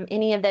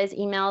 Any of those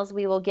emails,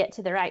 we will get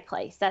to the right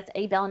place. That's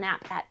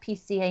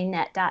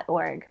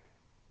abelknap@pcanet.org.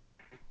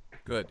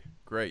 Good,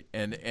 great.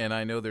 And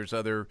I know there's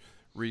other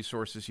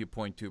resources you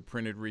point to,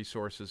 printed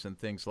resources and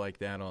things like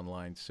that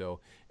online. So,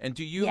 and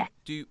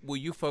will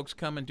you folks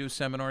come and do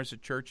seminars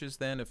at churches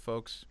then if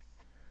folks...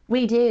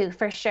 We do,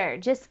 for sure.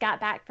 Just got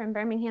back from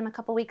Birmingham a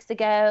couple weeks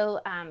ago.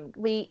 I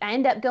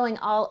end up going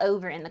all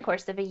over in the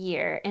course of a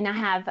year, and I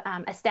have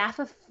a staff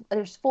of,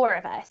 there's 4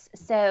 of us.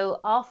 So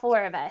all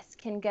 4 of us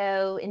can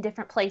go in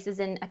different places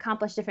and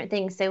accomplish different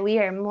things. So we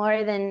are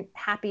more than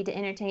happy to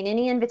entertain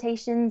any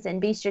invitations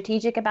and be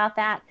strategic about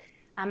that.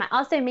 I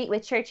also meet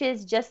with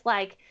churches, just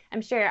like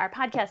I'm sure our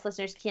podcast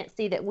listeners can't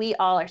see that we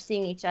all are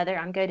seeing each other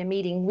on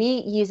GoToMeeting.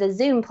 We use a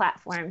Zoom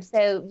platform,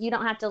 so you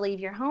don't have to leave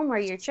your home or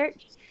your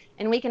church.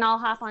 And we can all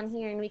hop on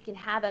here and we can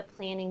have a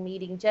planning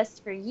meeting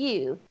just for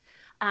you.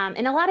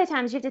 And a lot of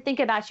times you have to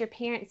think about your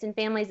parents and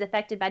families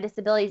affected by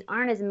disabilities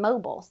aren't as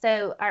mobile.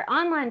 So our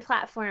online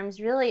platforms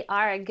really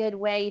are a good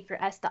way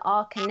for us to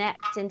all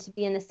connect and to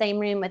be in the same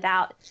room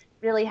without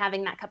really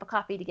having that cup of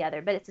coffee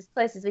together. But it's as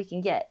close as we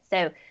can get.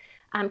 So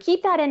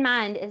keep that in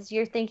mind as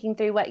you're thinking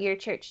through what your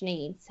church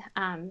needs.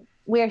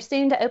 We are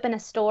soon to open a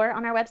store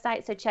on our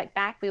website, so check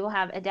back. We will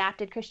have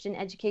adapted Christian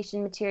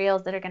education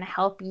materials that are going to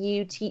help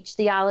you teach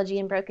theology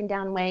in broken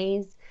down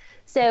ways.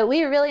 So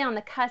we are really on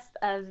the cusp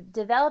of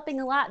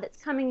developing a lot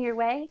that's coming your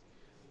way.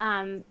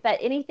 But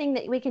anything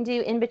that we can do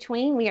in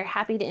between, we are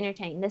happy to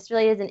entertain. This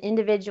really is an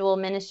individual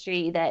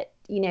ministry that,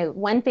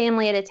 one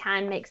family at a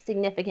time makes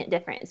significant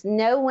difference.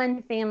 No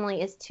one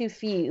family is too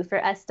few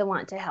for us to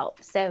want to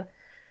help. So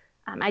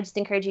I just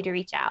encourage you to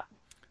reach out.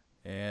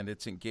 And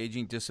it's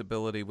engaging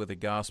disability with the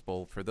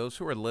gospel. For those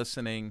who are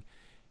listening,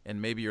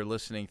 and maybe you're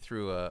listening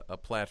through a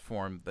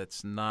platform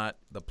that's not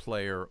the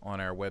player on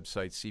our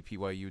website,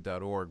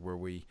 cpyu.org, where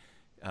we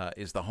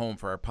is the home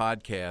for our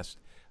podcast,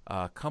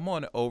 come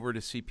on over to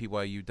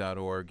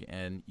cpyu.org,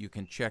 and you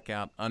can check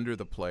out under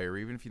the player.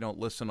 Even if you don't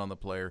listen on the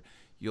player,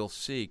 you'll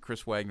see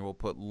Chris Wagner will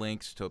put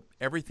links to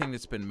everything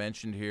that's been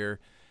mentioned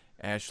here,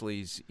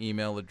 Ashley's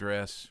email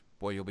address.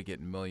 Boy, you'll be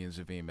getting millions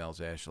of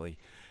emails, Ashley.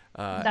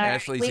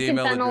 Ashley's we can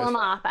email funnel address. Them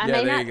off. I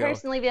may not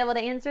personally be able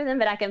to answer them,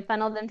 but I can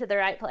funnel them to the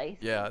right place.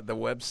 Yeah, the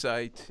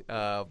website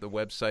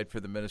for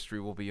the ministry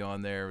will be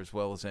on there, as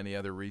well as any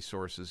other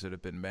resources that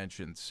have been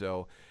mentioned.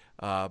 So,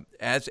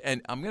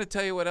 and I'm going to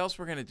tell you what else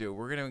we're going to do.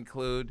 We're going to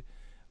include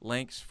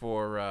links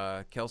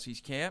for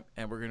Kelsey's camp,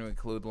 and we're going to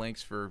include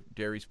links for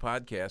Derry's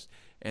podcast.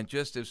 And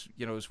just as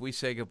we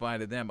say goodbye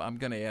to them, I'm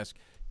going to ask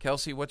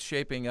Kelsey, what's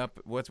shaping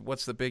up?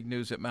 What's the big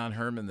news at Mount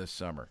Hermon this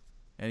summer?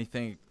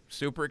 Anything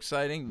super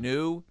exciting,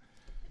 new?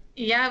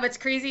 Yeah, what's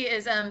crazy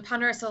is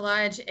Ponderosa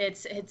Lodge,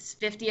 it's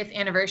 50th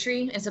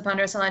anniversary. And so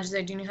Ponderosa Lodge is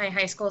a junior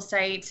high school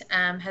site,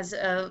 has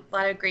a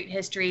lot of great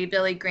history.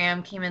 Billy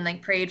Graham came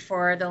and prayed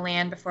for the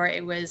land before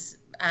it was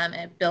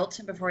built,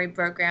 before he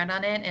broke ground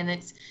on it, and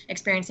it's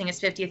experiencing its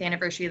 50th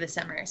anniversary this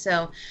summer.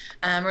 So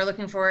we're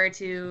looking forward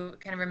to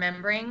kind of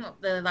remembering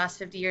the last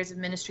 50 years of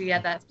ministry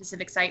at that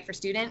specific site for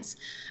students,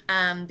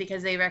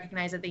 because they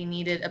recognize that they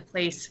needed a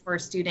place for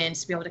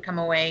students to be able to come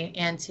away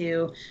and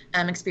to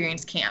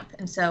experience camp.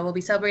 And so we'll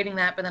be celebrating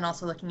that, but then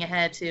also looking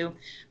ahead to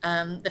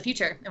the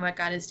future and what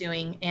God is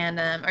doing. And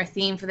our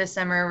theme for this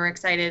summer, we're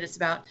excited, it's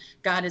about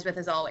God is with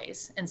us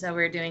always. And so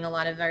we're doing a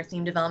lot of our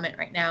theme development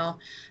right now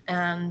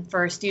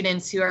for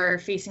students who are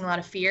facing a lot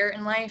of fear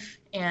in life,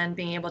 and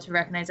being able to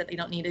recognize that they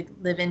don't need to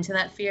live into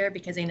that fear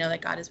because they know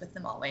that God is with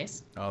them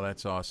always. Oh,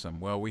 that's awesome.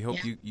 Well, we hope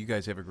you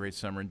guys have a great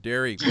summer. And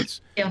Derry,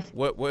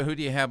 who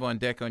do you have on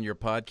deck on your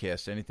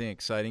podcast? Anything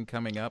exciting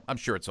coming up? I'm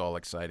sure it's all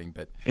exciting,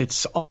 but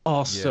it's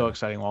all so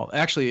exciting. Well,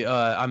 actually,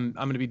 I'm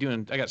going to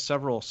be I got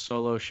several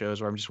solo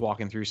shows where I'm just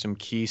walking through some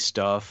key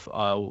stuff.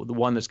 The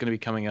one that's going to be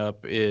coming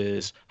up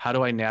is how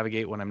do I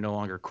navigate when I'm no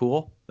longer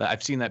cool?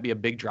 I've seen that be a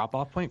big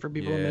drop-off point for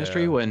people in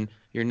ministry when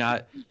you're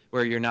not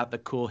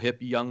the cool hip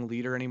young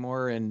leader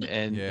anymore, and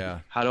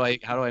how do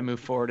I move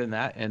forward in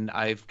that? And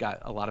I've got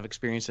a lot of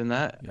experience in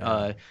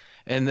that.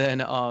 And then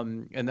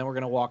we're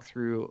going to walk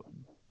through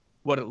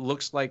what it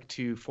looks like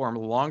to form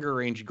longer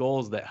range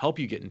goals that help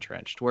you get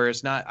entrenched, where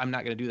I'm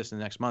not going to do this in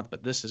the next month,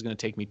 but this is going to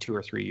take me 2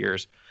 or 3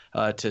 years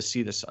to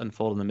see this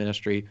unfold in the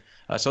ministry.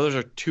 So those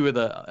are 2 of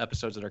the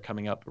episodes that are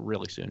coming up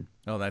really soon.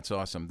 Oh, that's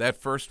awesome. That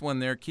first one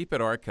there, keep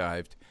it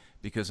archived,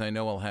 because I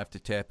know I'll have to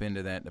tap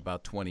into that in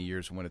about 20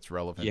 years when it's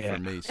relevant for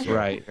me. So,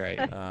 right.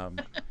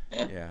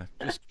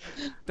 Just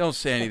don't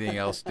say anything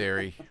else,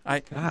 Derry.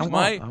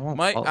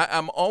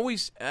 I'm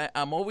always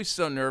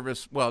so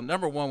nervous. Well,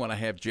 number one, when I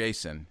have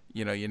Jason,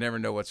 you never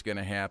know what's going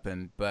to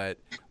happen. But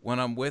when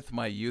I'm with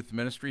my youth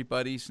ministry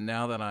buddies,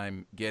 now that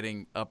I'm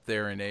getting up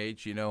there in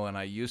age, and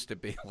I used to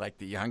be like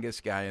the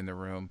youngest guy in the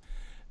room,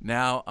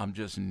 now I'm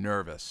just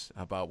nervous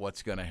about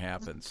what's going to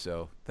happen.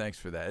 So thanks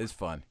for that. It's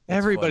fun.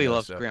 Everybody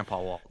loves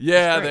Grandpa Walt.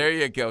 Yeah, there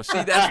you go.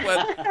 See,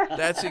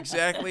 that's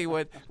exactly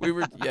what we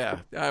were.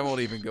 Yeah, I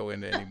won't even go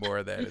into any more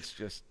of that. It's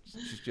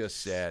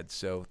just sad.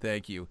 So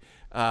thank you.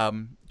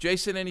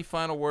 Jason, any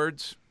final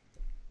words?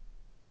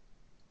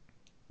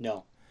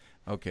 No.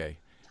 Okay.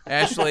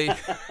 Ashley,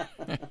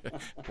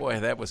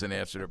 boy, that was an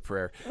answer to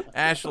prayer.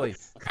 Ashley,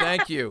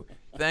 thank you.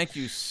 Thank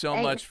you so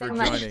much for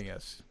joining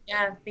us.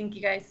 Yeah, thank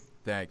you guys.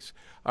 Thanks.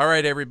 All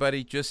right,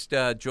 everybody, just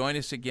join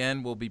us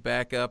again. We'll be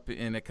back up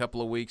in a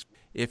couple of weeks.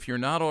 If you're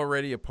not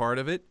already a part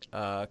of it,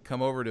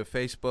 come over to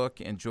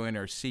Facebook and join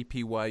our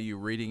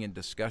CPYU Reading and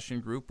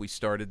Discussion Group. We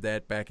started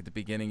that back at the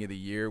beginning of the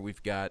year.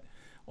 We've got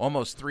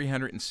almost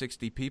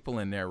 360 people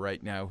in there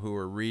right now who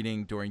are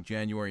reading during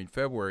January and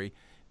February.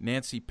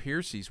 Nancy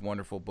Piercy's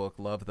wonderful book,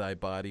 Love Thy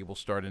Body, will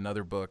start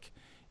another book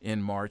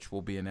in March.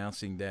 We'll be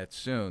announcing that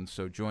soon.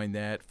 So join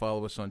that.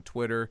 Follow us on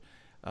Twitter.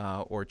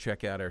 Or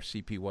check out our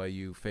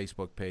CPYU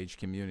Facebook page,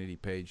 community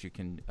page. You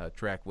can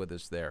track with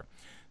us there.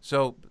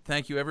 So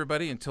thank you,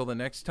 everybody. Until the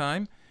next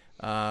time,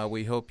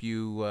 we hope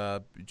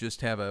you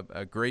just have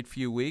a great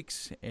few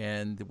weeks,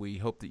 and we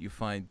hope that you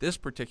find this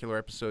particular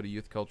episode of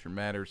Youth Culture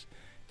Matters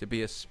to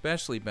be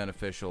especially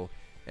beneficial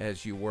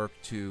as you work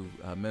to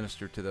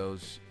minister to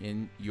those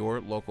in your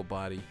local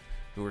body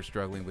who are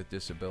struggling with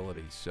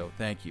disabilities. So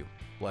thank you.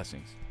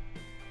 Blessings.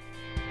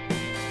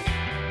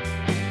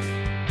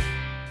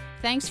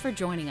 Thanks for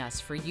joining us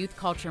for Youth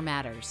Culture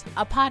Matters,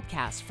 a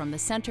podcast from the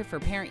Center for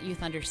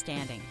Parent-Youth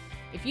Understanding.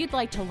 If you'd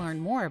like to learn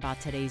more about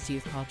today's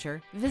youth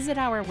culture, visit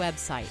our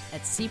website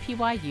at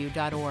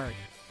cpyu.org.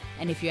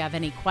 And if you have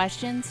any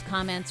questions,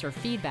 comments, or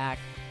feedback,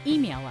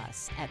 email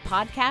us at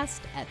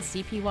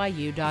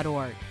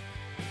podcast@cpyu.org.